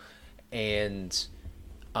people, and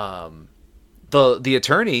the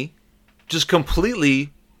attorney just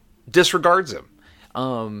completely disregards him.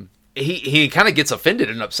 he kind of gets offended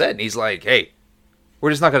and upset, and he's like, "Hey, we're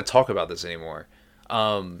just not going to talk about this anymore."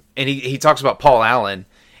 And he talks about Paul Allen,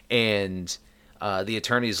 and the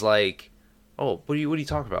attorney's like, "Oh, what are you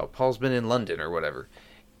talking about? Paul's been in London or whatever,"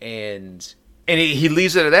 and he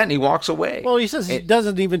leaves it at that, and he walks away. Well, he says he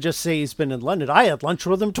doesn't even just say he's been in London. I had lunch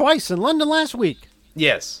with him twice in London last week.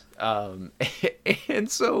 Yes, and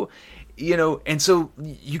so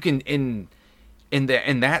you can in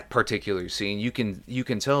that particular scene, you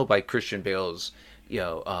can tell by Christian Bale's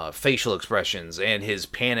facial expressions and his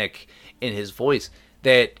panic in his voice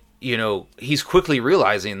that he's quickly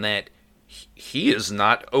realizing that he is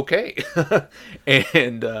not okay,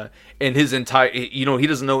 and his entire he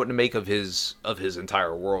doesn't know what to make of his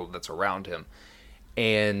entire world that's around him,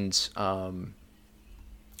 and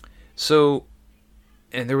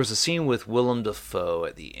and there was a scene with Willem Dafoe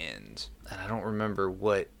at the end, and I don't remember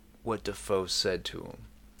what Dafoe said to him.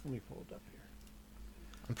 Let me pull it up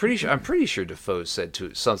here. I'm pretty sure Dafoe said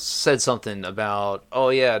something about, "Oh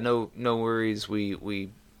yeah, no worries, we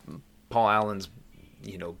Paul Allen's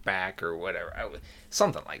back," or whatever,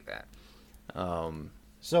 something like that.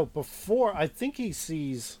 So before, I think he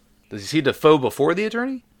sees. Does he see Dafoe before the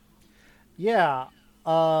attorney? Yeah.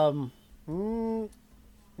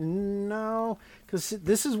 No, because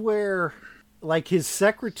this is where, like, his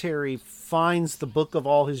secretary finds the book of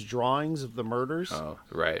all his drawings of the murders. Oh,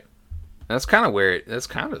 right. That's kind of where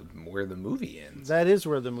the movie ends. That is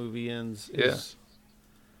where the movie ends. Yeah.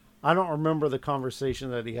 I don't remember the conversation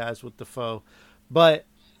that he has with Dafoe, but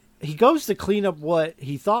he goes to clean up what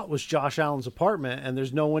he thought was Josh Allen's apartment, and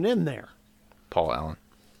there's no one in there. Paul Allen.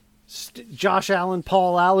 Josh Allen,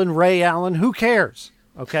 Paul Allen, Ray Allen, who cares?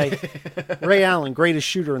 Okay. Ray Allen, greatest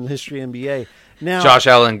shooter in the history of NBA. Now, Josh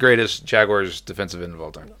Allen, greatest Jaguars defensive end of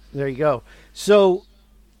all time. There you go. So,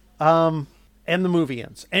 and the movie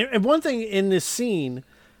ends. And one thing in this scene,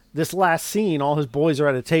 this last scene, all his boys are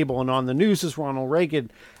at a table, and on the news is Ronald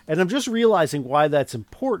Reagan. And I'm just realizing why that's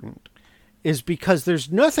important is because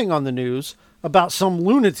there's nothing on the news about some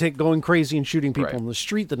lunatic going crazy and shooting people in the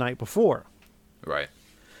street the night before. Right.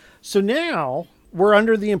 So now we're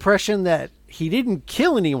under the impression that he didn't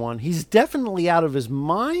kill anyone. He's definitely out of his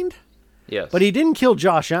mind. Yes. But he didn't kill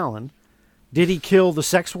Josh Allen. Did he kill the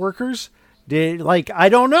sex workers? I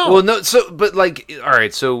don't know. Well, no. So, but all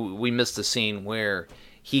right. So we missed the scene where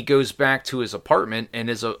he goes back to his apartment and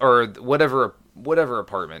or whatever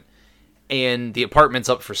apartment, and the apartment's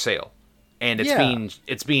up for sale, and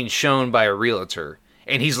it's being shown by a realtor,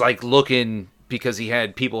 and he's like looking because he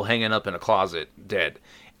had people hanging up in a closet dead,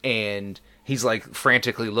 and he's like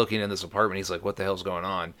frantically looking in this apartment. He's like, "What the hell's going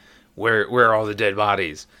on? Where are all the dead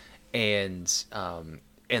bodies?" And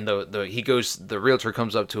the realtor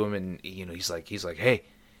comes up to him, and he's like, "Hey,"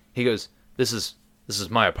 he goes, "This is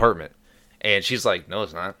my apartment," and she's like, "No,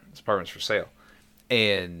 it's not. This apartment's for sale,"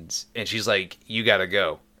 and she's like, "You gotta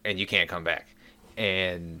go, and you can't come back,"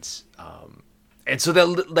 and so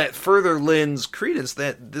that further lends credence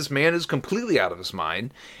that this man is completely out of his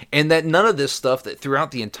mind, and that none of this stuff that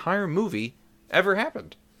throughout the entire movie ever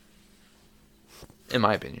happened, in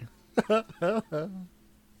my opinion.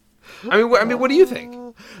 I mean, what do you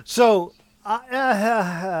think? So,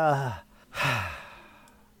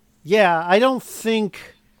 yeah, I don't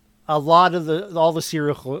think a lot of all the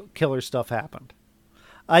serial killer stuff happened.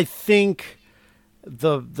 I think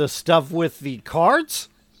the stuff with the cards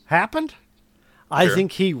happened. I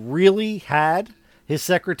think he really had his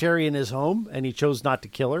secretary in his home, and he chose not to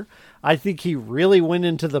kill her. I think he really went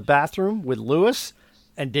into the bathroom with Lewis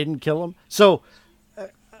and didn't kill him. So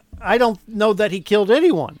I don't know that he killed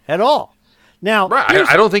anyone at all. Now, right,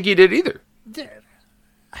 I don't think he did either.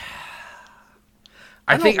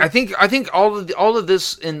 I think all of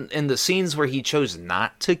this in the scenes where he chose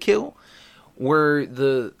not to kill, where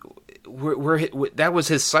that was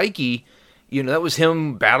his psyche, that was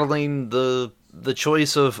him battling the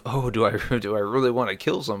choice of, do I really want to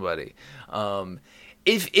kill somebody?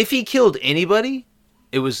 If he killed anybody,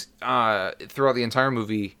 it was throughout the entire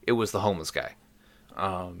movie, it was the homeless guy.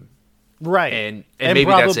 Right, and maybe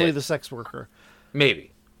probably that's it. The sex worker.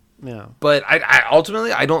 Maybe. Yeah. But I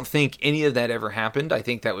ultimately, I don't think any of that ever happened. I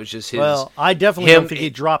think that was just his... Well, I definitely don't think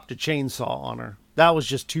he dropped a chainsaw on her. That was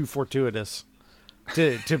just too fortuitous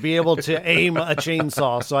to be able to aim a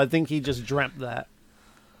chainsaw. So I think he just dreamt that.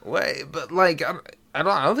 Wait, but I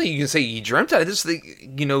don't think you can say he dreamt it. I just think,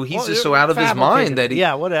 he's just so out of his mind that he...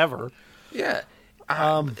 Yeah, whatever. Yeah.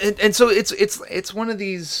 And so it's one of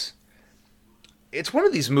these... It's one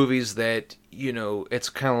of these movies that, it's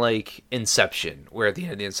kind of like Inception, where at the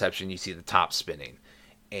end of the Inception you see the top spinning.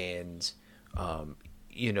 And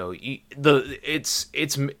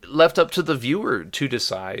it's left up to the viewer to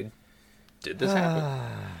decide, did this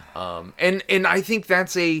happen? And I think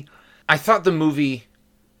I thought the movie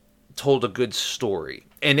told a good story,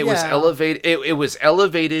 and it was elevated. It was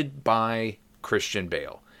elevated by Christian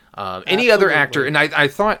Bale. Any other actor, and I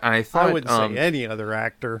thought I wouldn't say any other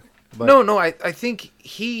actor. But... No, I think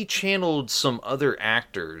he channeled some other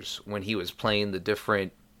actors when he was playing the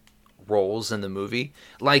different roles in the movie.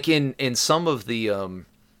 Like in some of the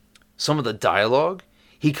dialogue,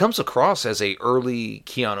 he comes across as a early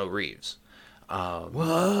Keanu Reeves.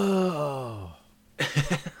 Whoa.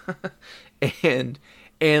 and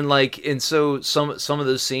so some of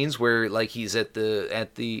those scenes where like he's at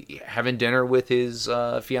the having dinner with his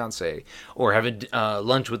fiance or having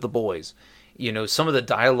lunch with the boys, some of the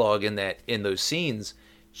dialogue in those scenes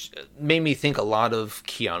made me think a lot of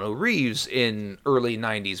Keanu Reeves in early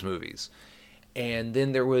 90s movies. And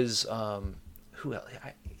then there was who else?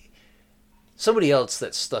 Somebody else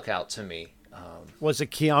that stuck out to me. Was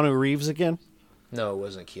it Keanu Reeves again? No, it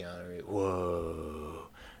wasn't Keanu Reeves. Whoa.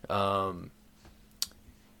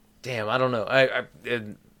 Damn, I don't know.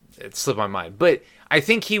 It slipped my mind. But I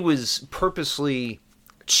think he was purposely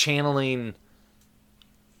channeling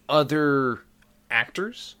other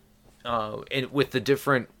actors and with the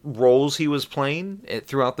different roles he was playing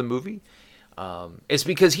throughout the movie. It's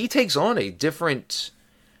because he takes on a different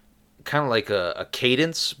kind of like a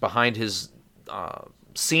cadence behind his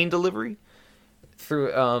scene delivery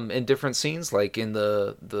through in different scenes, like in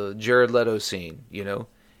the Jared Leto scene.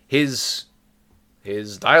 His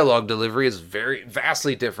dialogue delivery is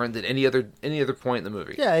vastly different than any other point in the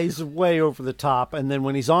movie. Yeah, he's way over the top, and then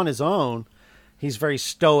when he's on his own, he's very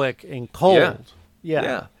stoic and cold.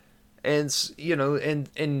 Yeah. And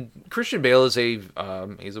and Christian Bale is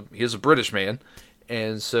he's a British man,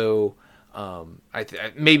 and so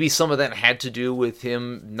maybe some of that had to do with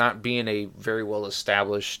him not being a very well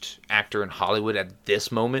established actor in Hollywood at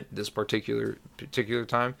this moment, this particular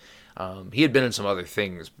time. He had been in some other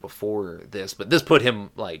things before this, but this put him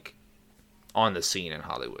like on the scene in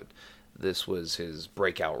Hollywood. This was his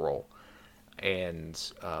breakout role. And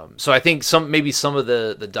so I think maybe some of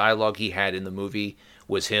the dialogue he had in the movie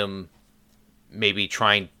was him maybe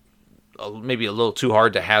trying maybe a little too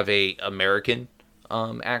hard to have a American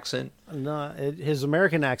accent. No, his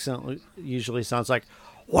American accent usually sounds like,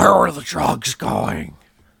 "Where are the drugs going?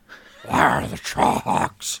 Where are the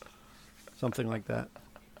drugs?" Something like that.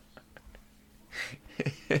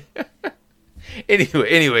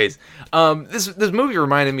 Anyways, this movie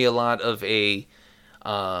reminded me a lot of a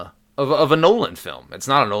Nolan film. It's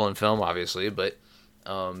not a Nolan film, obviously, but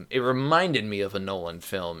it reminded me of a Nolan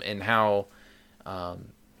film and how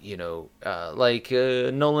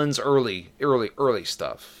Nolan's early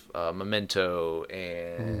stuff, Memento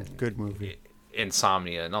and good movie,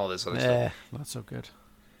 Insomnia, and all this other stuff. Not so good.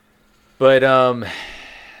 But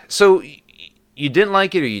so you didn't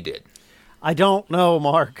like it, or you did? I don't know,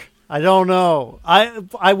 Mark. I don't know.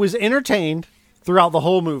 I was entertained throughout the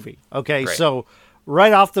whole movie. Okay, Great. So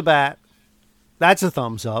right off the bat, that's a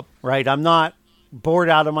thumbs up, right? I'm not bored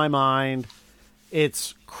out of my mind.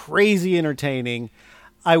 It's crazy entertaining.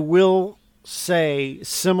 I will say,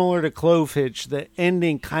 similar to Clove Hitch, the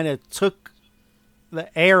ending kind of took the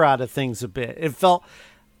air out of things a bit. It felt...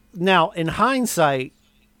 Now, in hindsight,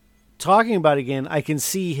 talking about it again, I can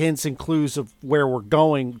see hints and clues of where we're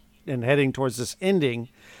going and heading towards this ending.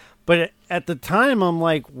 But at the time, I'm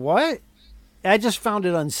like, what? I just found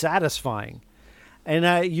it unsatisfying.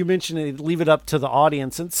 And you mentioned it, leave it up to the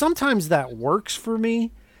audience. And sometimes that works for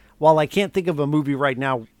me. While I can't think of a movie right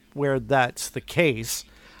now where that's the case.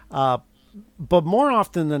 But more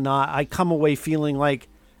often than not, I come away feeling like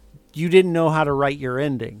you didn't know how to write your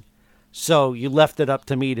ending. So you left it up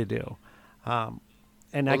to me to do.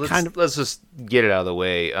 Let's just get it out of the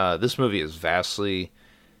way. This movie is vastly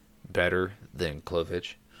better than Clove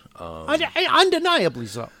Hitch. Undeniably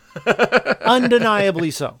so.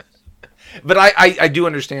 Undeniably so. But I do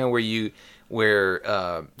understand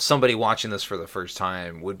where somebody watching this for the first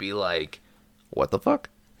time would be like, what the fuck?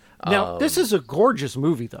 Now, this is a gorgeous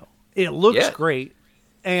movie, though. It looks great.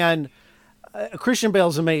 And Christian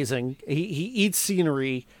Bale's amazing. He eats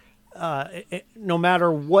scenery. No matter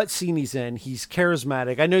what scene he's in, he's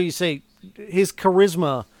charismatic. I know you say his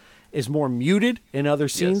charisma is more muted in other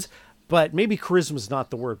scenes, but maybe charisma is not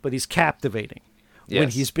the word, but he's captivating when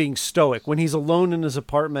he's being stoic. When he's alone in his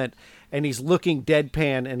apartment and he's looking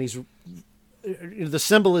deadpan and he's the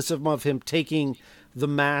symbolism of him taking the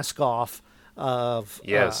mask off of,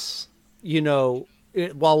 while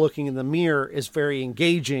looking in the mirror is very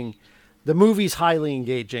engaging. The movie's highly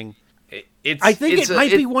engaging. I think it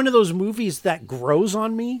might be one of those movies that grows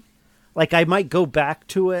on me. Like I might go back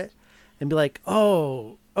to it and be like,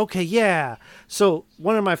 oh, okay, yeah. So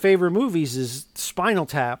one of my favorite movies is Spinal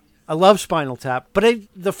Tap. I love Spinal Tap. But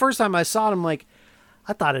the first time I saw it, I'm like,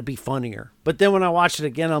 I thought it'd be funnier. But then when I watch it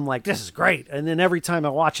again, I'm like, this is great. And then every time I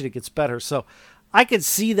watch it, it gets better. So I could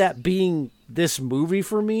see that being this movie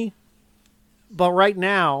for me. But right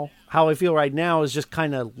now, how I feel right now is just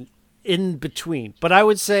kind of in between. But I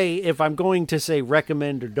would say if I'm going to say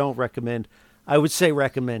recommend or don't recommend, I would say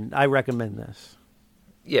recommend. I recommend this.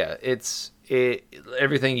 Yeah,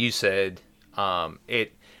 everything you said.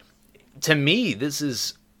 To me, it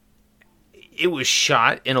was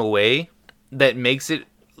shot in a way that makes it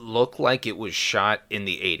look like it was shot in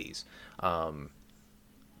the 80s.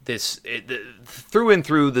 Through and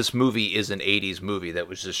through, this movie is an 80s movie that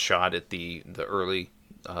was just shot at the early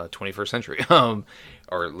 21st century,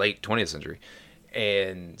 or late 20th century,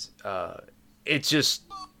 and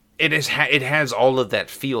it has all of that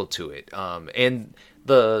feel to it. And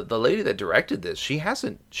the lady that directed this, she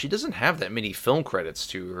doesn't have that many film credits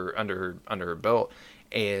to her under her belt,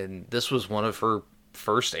 and this was one of her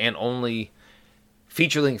first and only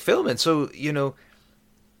feature-length film. And so,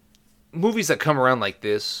 movies that come around like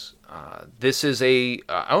this, this is I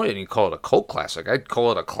wouldn't even call it a cult classic. I'd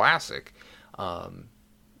call it a classic,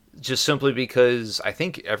 just simply because I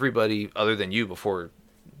think everybody other than you before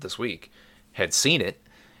this week had seen it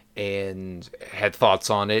and had thoughts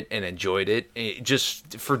on it and enjoyed it,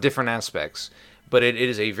 just for different aspects. But it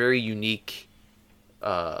is a very unique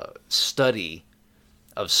study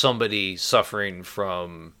of somebody suffering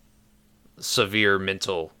from severe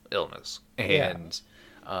mental illness. And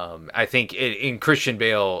I think Christian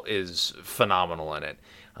Bale is phenomenal in it.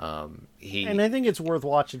 And I think it's worth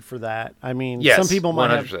watching for that. I mean, yes, some people might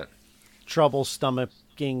 100%. have trouble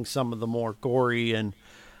stomaching some of the more gory and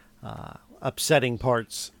upsetting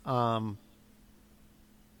parts. I mean,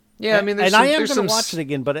 I am going to watch it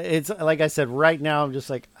again, but it's like I said, right now I'm just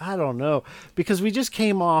like, I don't know, because we just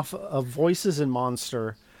came off of Voices and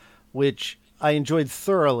Monster, which I enjoyed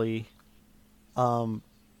thoroughly, and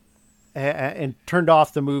turned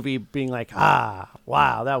off the movie being like,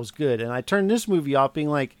 wow, that was good. And I turned this movie off being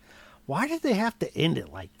like, why did they have to end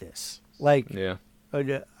it like this? Like, yeah,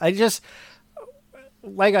 I just,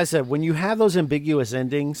 like I said, when you have those ambiguous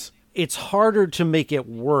endings, it's harder to make it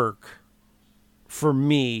work for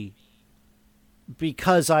me,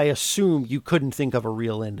 because I assume you couldn't think of a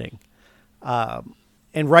real ending. And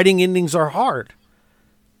writing endings are hard.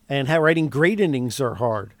 And writing great endings are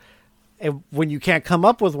hard. And when you can't come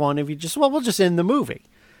up with one, if you just, we'll just end the movie.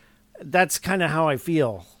 That's kind of how I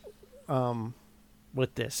feel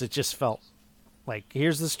with this. It just felt like,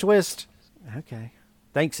 here's this twist. Okay.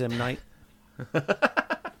 Thanks, M. Night.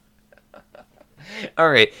 All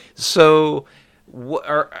right. So,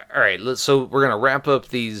 all right. So we're gonna wrap up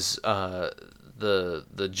these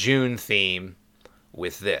the June theme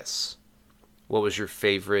with this. What was your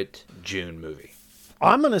favorite June movie?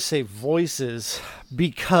 I'm gonna say Voices,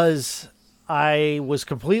 because I was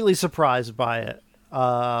completely surprised by it.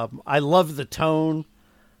 I love the tone.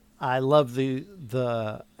 I love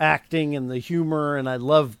the acting and the humor, and I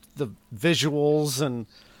love the visuals, and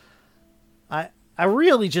I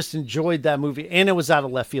really just enjoyed that movie, and it was out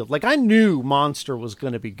of left field. Like, I knew Monster was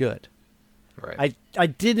going to be good. Right. I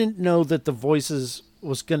didn't know that The Voices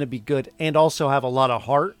was going to be good and also have a lot of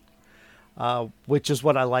heart, which is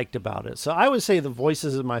what I liked about it. So I would say The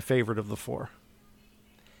Voices is my favorite of the four.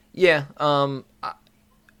 Yeah, I'll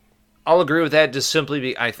agree with that. Just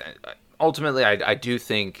simply, ultimately, I do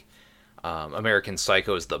think American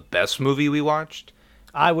Psycho is the best movie we watched.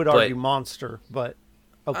 I would argue Monster, but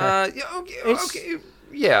okay. Okay.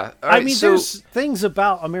 Yeah. All I right, mean, there's things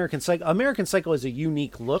about American Psycho. American Psycho has a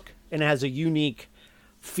unique look and it has a unique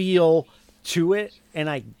feel to it, and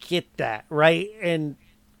I get that, right? And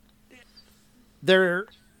there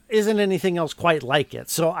isn't anything else quite like it,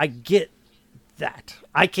 so I get that.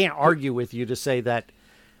 I can't argue with you to say that.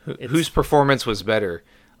 Whose performance was better,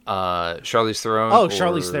 Charlize Theron?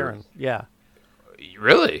 Charlize Theron. Yeah.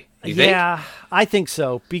 Really? You think? Yeah, I think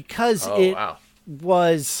so, because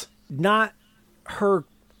was not her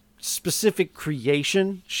specific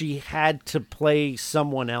creation. She had to play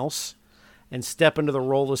someone else and step into the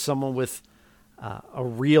role of someone with a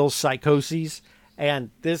real psychosis.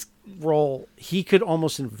 And this role, he could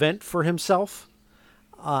almost invent for himself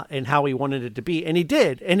and how he wanted it to be. And he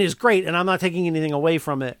did, and it's great. And I'm not taking anything away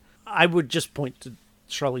from it. I would just point to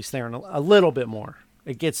Charlize Theron a little bit more.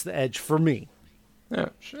 It gets the edge for me. Yeah,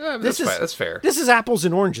 that's fair. This is apples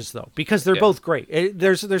and oranges, though, because they're both great.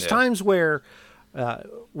 There's times where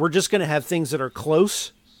we're just going to have things that are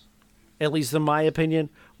close, at least in my opinion,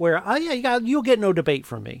 where you'll get no debate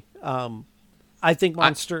from me. I think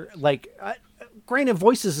Monster, granted,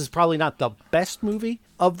 Voices is probably not the best movie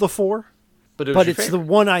of the four, but it's the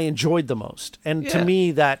one I enjoyed the most, and to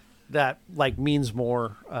me that means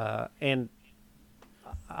more. And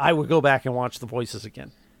I would go back and watch The Voices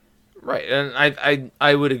again. Right, and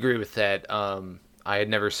I would agree with that. I had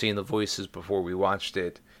never seen The Voices before we watched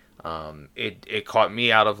it. It caught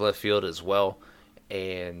me out of left field as well,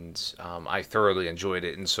 and I thoroughly enjoyed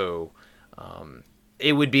it. And so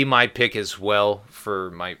it would be my pick as well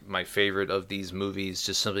for my favorite of these movies,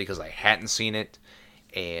 just simply because I hadn't seen it,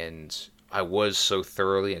 and I was so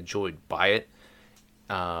thoroughly enjoyed by it.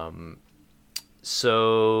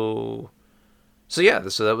 So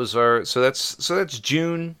that was that's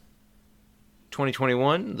June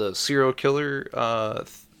 2021, the serial killer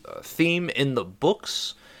theme in the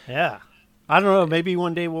books. Yeah. I don't know, maybe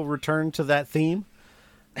one day we'll return to that theme.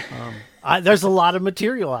 There's a lot of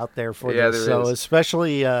material out there for this, so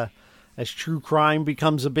especially as true crime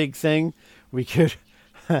becomes a big thing, we could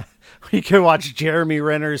watch Jeremy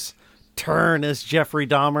Renner's turn as Jeffrey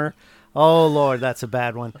Dahmer. Oh Lord, that's a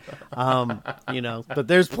bad one. But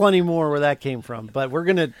there's plenty more where that came from. But we're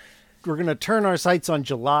gonna turn our sights on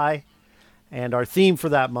July, and our theme for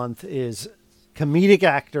that month is comedic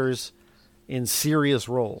actors in serious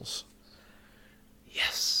roles.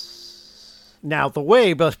 Yes. Now,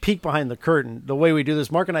 peek behind the curtain, the way we do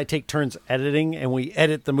this, Mark and I take turns editing, and we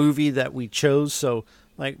edit the movie that we chose. So,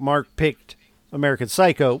 like, Mark picked American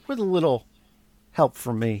Psycho with a little help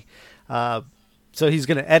from me. So he's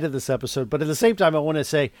going to edit this episode. But at the same time, I want to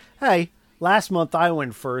say, hey, last month I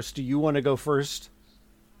went first. Do you want to go first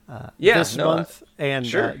this month? And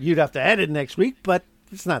sure. You'd have to edit next week, but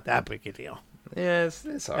it's not that big a deal. Yeah,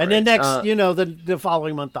 it's all right. And then next, the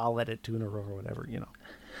following month, I'll edit 2 in a row or whatever,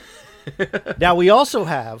 Now, we also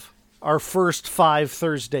have our first 5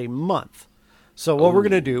 Thursday month. So what we're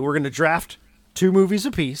going to do, we're going to draft 2 movies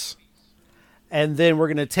apiece. And then we're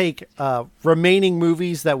going to take remaining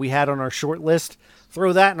movies that we had on our short list,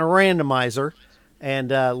 throw that in a randomizer, and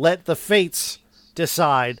let the fates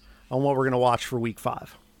decide on what we're going to watch for week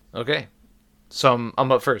 5. Okay. So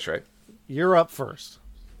I'm up first, right? You're up first.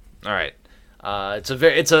 All right. It's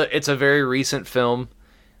a very recent film.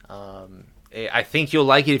 I think you'll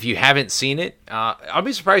like it if you haven't seen it. I'll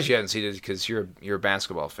be surprised you haven't seen it because you're a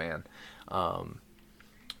basketball fan.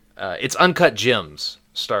 It's Uncut Gems,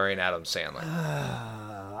 starring Adam Sandler.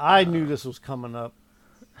 I knew this was coming up.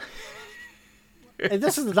 And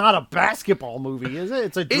this is not a basketball movie, is it?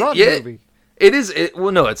 It's a drug movie. It is.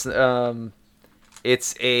 No, it's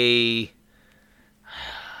a.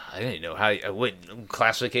 I didn't know what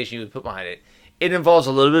classification you would put behind it. It involves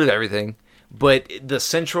a little bit of everything, but the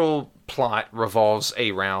central plot revolves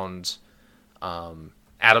around Adam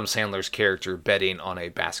Sandler's character betting on a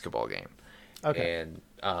basketball game. Okay.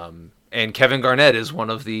 And Kevin Garnett is one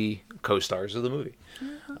of the co-stars of the movie.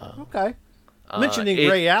 Okay. Mentioning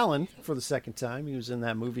Ray Allen for the second time. He was in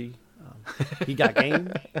that movie. He Got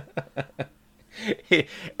Game.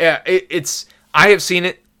 I have seen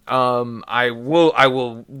it. I will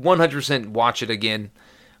 100% watch it again.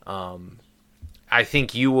 I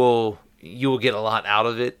think you will get a lot out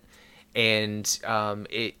of it, and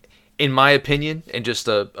in my opinion, and just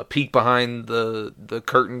a peek behind the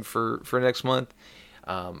curtain for next month,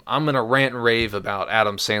 I'm gonna rant and rave about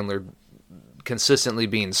Adam Sandler consistently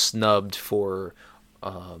being snubbed for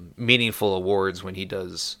meaningful awards when he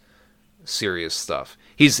does serious stuff.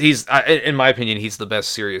 He's in my opinion, he's the best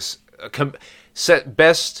serious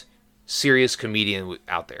serious comedian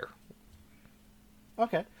out there.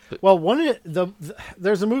 Okay. Well,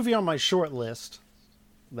 there's a movie on my short list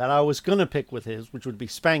that I was going to pick with his, which would be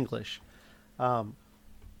Spanglish,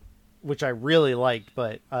 which I really liked,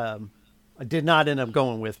 but I did not end up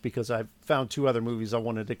going with because I found 2 other movies I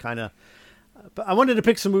wanted to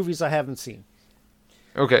pick some movies I haven't seen.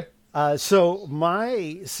 Okay. So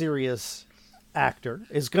my serious actor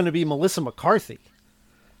is going to be Melissa McCarthy.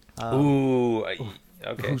 Okay.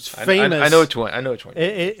 Who's famous? I know which one.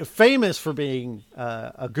 Famous for being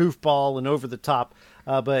a goofball and over the top.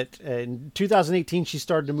 But in 2018, she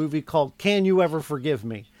started a movie called Can You Ever Forgive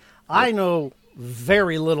Me? I know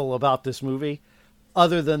very little about this movie,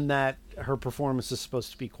 other than that her performance is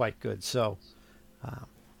supposed to be quite good. So,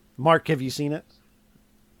 Mark, have you seen it?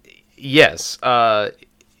 Yes. I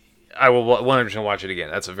will 100% watch it again.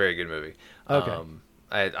 That's a very good movie. Okay.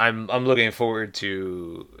 I'm looking forward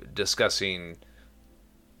to discussing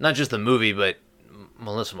not just the movie, but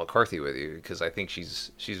Melissa McCarthy with you, because I think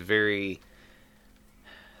she's very.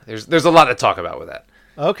 There's a lot to talk about with that.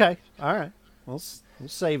 Okay, all right, we'll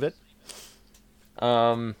save it.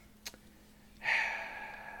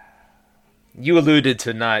 you alluded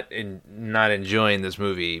to not enjoying this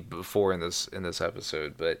movie before in this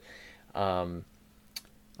episode, but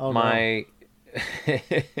Oh, my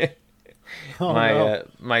Oh, my no.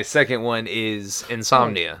 my second one is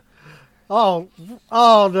Insomnia. Oh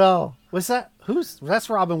no. Was that that's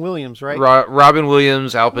Robin Williams, right? Robin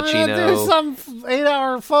Williams, Al There's Pacino. some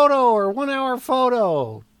 8-hour photo or 1 hour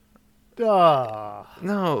photo. Duh.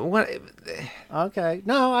 No, what? Okay.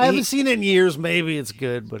 No, I haven't seen it in years. Maybe it's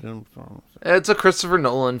good, but It's a Christopher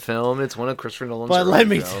Nolan film. It's one of Christopher Nolan's. but let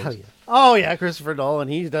early me films. tell you. Oh yeah, Christopher Nolan.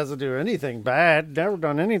 He doesn't do anything bad. Never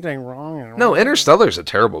done anything wrong. No, Interstellar's a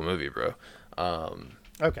terrible movie, bro.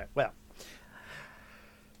 Okay. Well.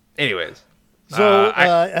 Anyways, So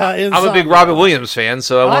I'm a big Robin Williams fan,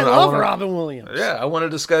 so I love wanna, Robin Williams. Yeah, I want to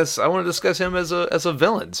discuss him as a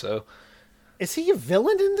villain. So, Is he a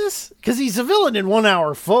villain in this? Because he's a villain in 1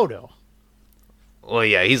 hour photo. well,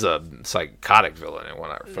 yeah, he's a psychotic villain in 1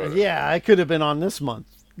 hour photo. Yeah, I could have been on this month.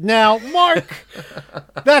 Now, Mark,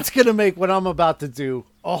 that's going to make what I'm about to do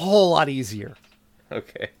a whole lot easier.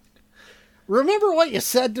 Okay. Remember what you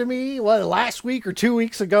said to me last week or 2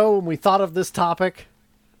 weeks ago when we thought of this topic?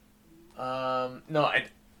 No,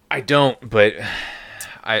 I don't, but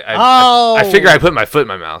Oh. I figure I put my foot in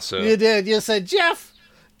my mouth. So You did. You said, Jeff,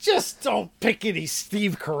 just don't pick any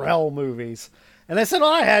Steve Carell movies. And I said,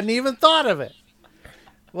 well, I hadn't even thought of it.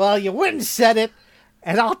 Well, you went and said it,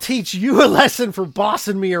 and I'll teach you a lesson for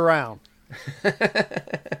bossing me around.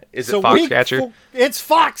 is it So Foxcatcher? It's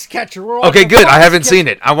Foxcatcher. We're Okay, watching good. I haven't Foxcatcher. seen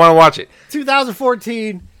it. I want to watch it.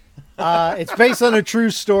 2014. It's based on a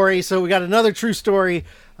true story, so we got another true story.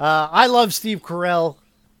 I love Steve Carell,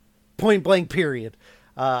 point blank, period.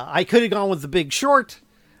 I could have gone with The Big Short.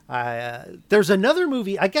 There's another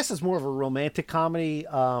movie, I guess it's more of a romantic comedy,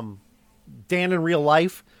 Dan in Real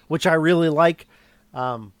Life, which I really like.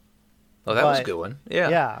 Oh, that was a But- good one. Yeah.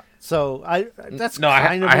 Yeah, so that's No, I-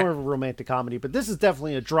 kind of I- more of a romantic comedy, but this is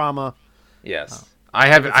definitely a drama. Yes. I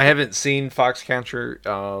haven't seen Foxcatcher.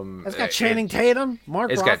 It's got Channing Tatum,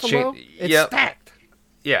 Mark it's got Ruffalo. It's yep. stacked.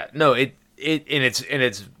 Yeah, no, it in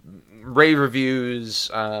its rave reviews.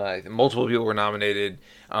 Multiple people were nominated.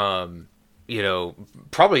 Probably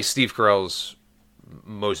Steve Carell's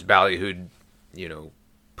most ballyhooed,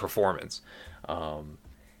 performance.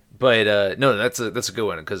 But no, that's a good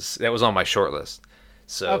one because that was on my short list.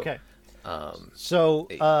 So Okay. So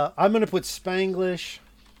I'm going to put Spanglish.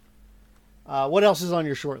 What else is on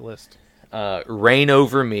your short list? Reign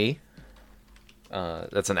Over Me.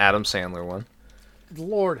 That's an Adam Sandler one.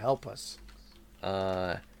 Lord help us.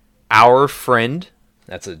 Our Friend.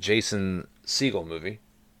 That's a Jason Segel movie.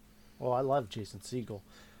 Oh, I love Jason Segel.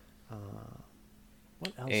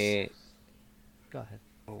 What else? And Go ahead.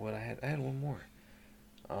 what I had one more.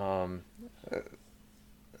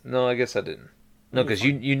 No, I guess I didn't. No, because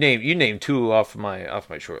you named two off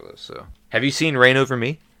my short list. So have you seen Reign Over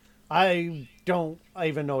Me? I don't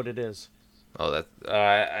even know what it is. Oh, that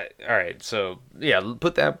all right. So yeah,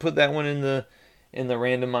 put that one in the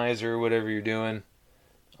randomizer, whatever you're doing.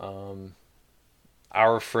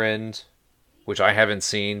 Our Friend, which I haven't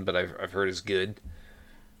seen, but I've heard is good.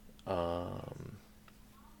 I'm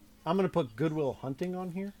going to put Good Will Hunting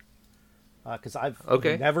on here because I've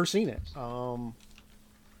Okay. never seen it. And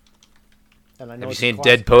I know Have you it's a seen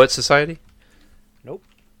classic. Dead Poet Society? Nope.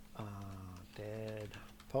 Dead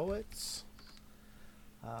Poets.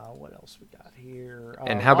 What else we got here?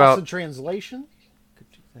 And how Lost about- in Translation?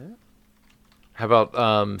 Could do that. How about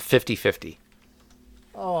 50-50?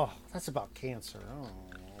 Oh, that's about cancer. Oh,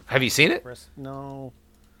 Have you seen it? no.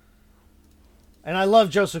 And I love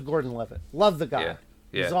Joseph Gordon-Levitt. Love the guy. Yeah,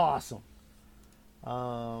 yeah. He's awesome.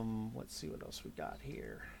 Let's see what else we got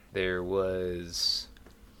here. There was,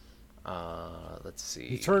 let's see.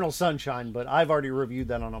 Eternal Sunshine, but I've already reviewed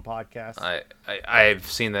that on a podcast. I've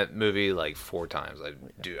seen that movie like 4 times. I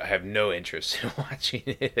have no interest in watching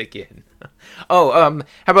it again. Oh, how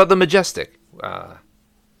about The Majestic?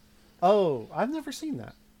 Oh, I've never seen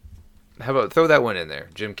that. How about throw that one in there,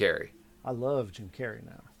 Jim Carrey? I love Jim Carrey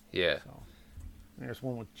now. Yeah. There's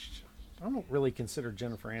one which I don't really consider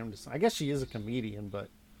Jennifer Aniston. I guess she is a comedian, but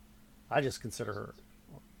I just consider her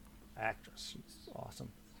actress. She's awesome.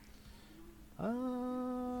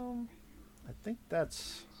 I think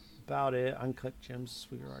that's about it. Uncut Gems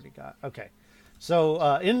we already got. Okay.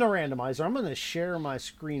 So in the randomizer, I'm going to share my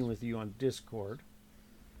screen with you on Discord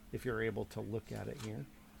if you're able to look at it here.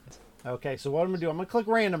 Okay, so what I'm going to do, I'm going to click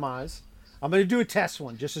randomize. I'm going to do a test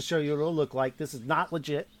one just to show you what it'll look like. This is not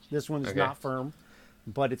legit. This one is Okay. not firm.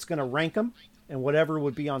 But it's going to rank them, and whatever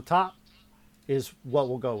would be on top is what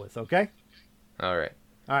we'll go with, okay? All right.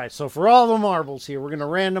 All right, so for all the marbles here, we're going to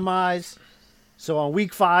randomize So on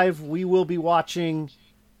week 5, we will be watching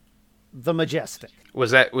The Majestic. Was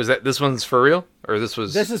that this one's for real, or this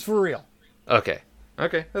was? This is for real. Okay,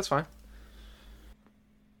 that's fine.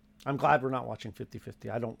 I'm glad we're not watching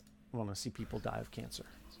 50-50. I don't want to see people die of cancer.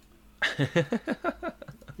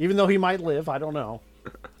 Even though he might live, I don't know.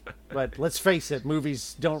 But let's face it,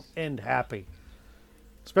 movies don't end happy.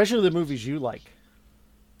 Especially the movies you like.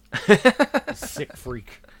 Sick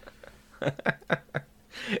freak.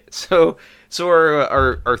 So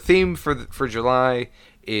our theme for July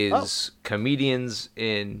is comedians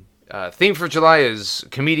in theme for July is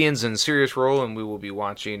comedians in serious role, and we will be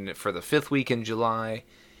watching for the 5th week in July,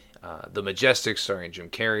 The Majestic starring Jim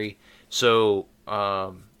Carrey. So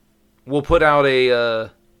we'll put out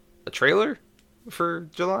a trailer for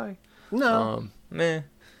July. No. Meh.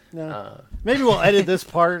 No. Maybe we'll edit this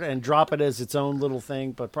part and drop it as its own little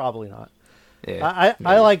thing, but probably not. Yeah,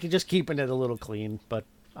 I like just keeping it a little clean, but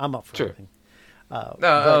I'm up for Sure. anything.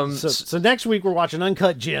 So next week we're watching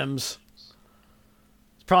Uncut Gems.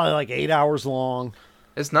 It's probably like 8 hours long.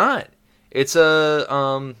 It's not. It's who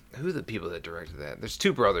are the people that directed that? There's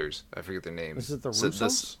 2 brothers. I forget their names. Is it the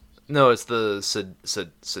Russos? No, it's the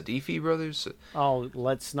Sadifi brothers. Oh,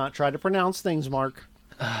 let's not try to pronounce things, Mark.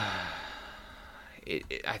 I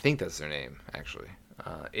think that's their name, actually.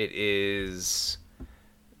 It is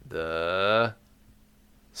the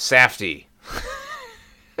Safdie.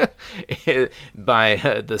 By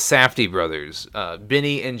the Safdie brothers,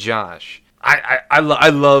 Benny and Josh. I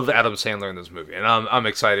love Adam Sandler in this movie, and I'm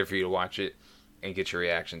excited for you to watch it and get your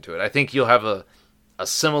reaction to it. I think you'll have a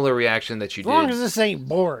similar reaction that you did. As long as this ain't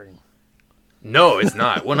boring. No, it's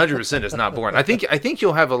not. 100% it's not boring. I think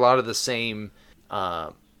you'll have a lot of the same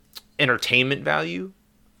entertainment value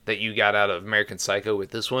that you got out of American Psycho with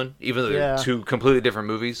this one, even though they're 2 completely different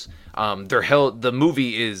movies. The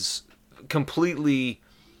movie is completely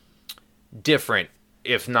different,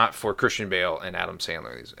 if not for Christian Bale and Adam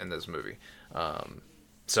Sandler in this movie.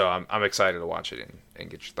 So I'm excited to watch it and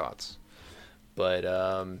get your thoughts. But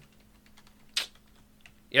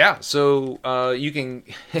yeah, so you can,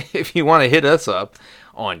 if you want to hit us up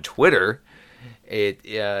on Twitter,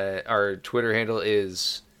 our Twitter handle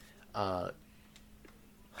is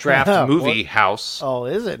Draft Movie House. Oh,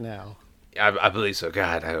 is it now? I believe so.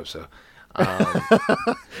 God, I hope so.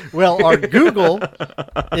 Well, our Google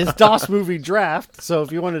is DOS Movie Draft. So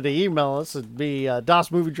if you wanted to email us, it'd be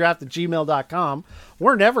dosmoviedraft@gmail.com.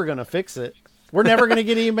 We're never going to fix it. We're never going to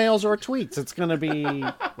get emails or tweets. It's going to be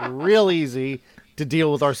real easy to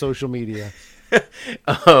deal with our social media.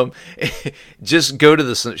 Just go to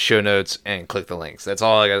the show notes and click the links. That's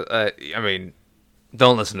all I got. I mean,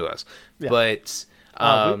 don't listen to us. Yeah. But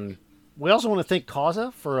we also want to thank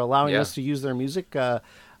Causa for allowing us to use their music.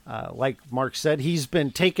 Like Mark said, he's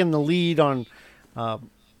been taking the lead on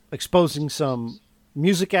exposing some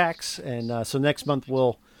music acts, and so next month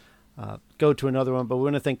we'll go to another one. But we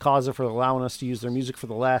want to thank Causa for allowing us to use their music for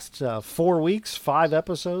the last 4 weeks, 5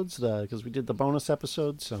 episodes, because we did the bonus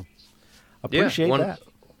episode. So appreciate that.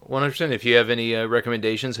 100%. If you have any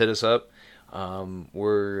recommendations, hit us up.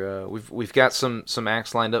 We've got some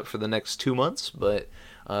acts lined up for the next 2 months, but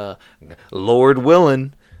Lord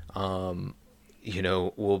willing, we'll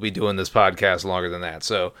be doing this podcast longer than that.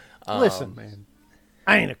 So listen, man,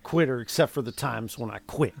 I ain't a quitter except for the times when I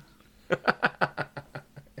quit.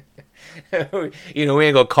 We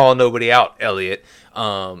ain't gonna call nobody out, Elliot. I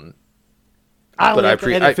only have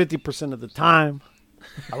to edit 50% of the time.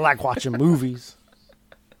 I like watching movies.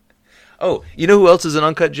 Oh, you know who else is in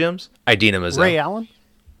Uncut Gems? Idina Menzel. Ray Allen?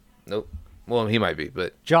 Nope. Well, he might be,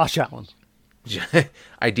 but Josh Allen.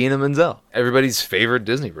 Idina Menzel, everybody's favorite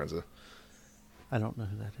Disney princess. I don't know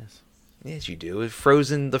who that is. Yes, you do.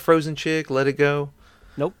 Frozen, the Frozen chick. Let It Go.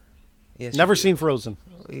 Nope. Yes, never seen Frozen.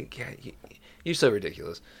 You're so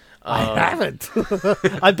ridiculous. I haven't.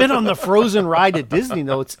 I've been on the Frozen ride at Disney,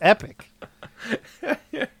 though. It's epic.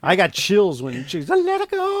 I got chills when she's "Let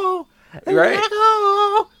it go, let it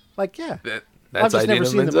go." Like, yeah. That's I've just never Idina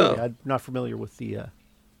seen Menzel. the movie. I'm not familiar with the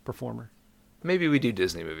performer. Maybe we do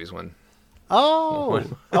Disney movies one.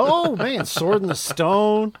 Oh man, Sword in the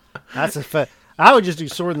Stone. That's a I would just do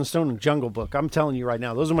Sword in the Stone and Jungle Book. I'm telling you right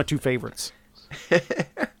now, those are my 2 favorites. Well,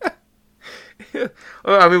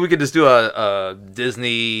 I mean, we could just do a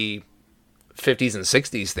Disney 50s and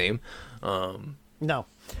 60s theme. No.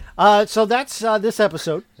 So that's this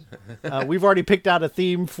episode. We've already picked out a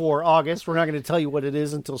theme for August. We're not going to tell you what it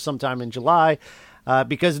is until sometime in July,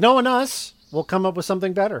 because knowing us, we'll come up with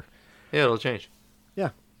something better. Yeah, it'll change. Yeah.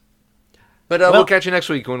 But we'll catch you next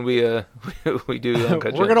week when we we do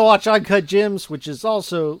Uncut Gems. We're going to watch Uncut Gems, which is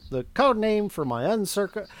also the code name for my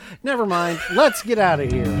Never mind. Let's get out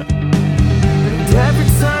of here.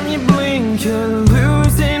 time you blink, you're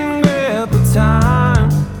losing grip of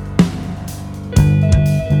time.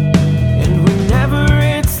 And whenever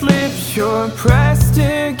it slips, you're pressed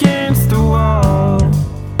against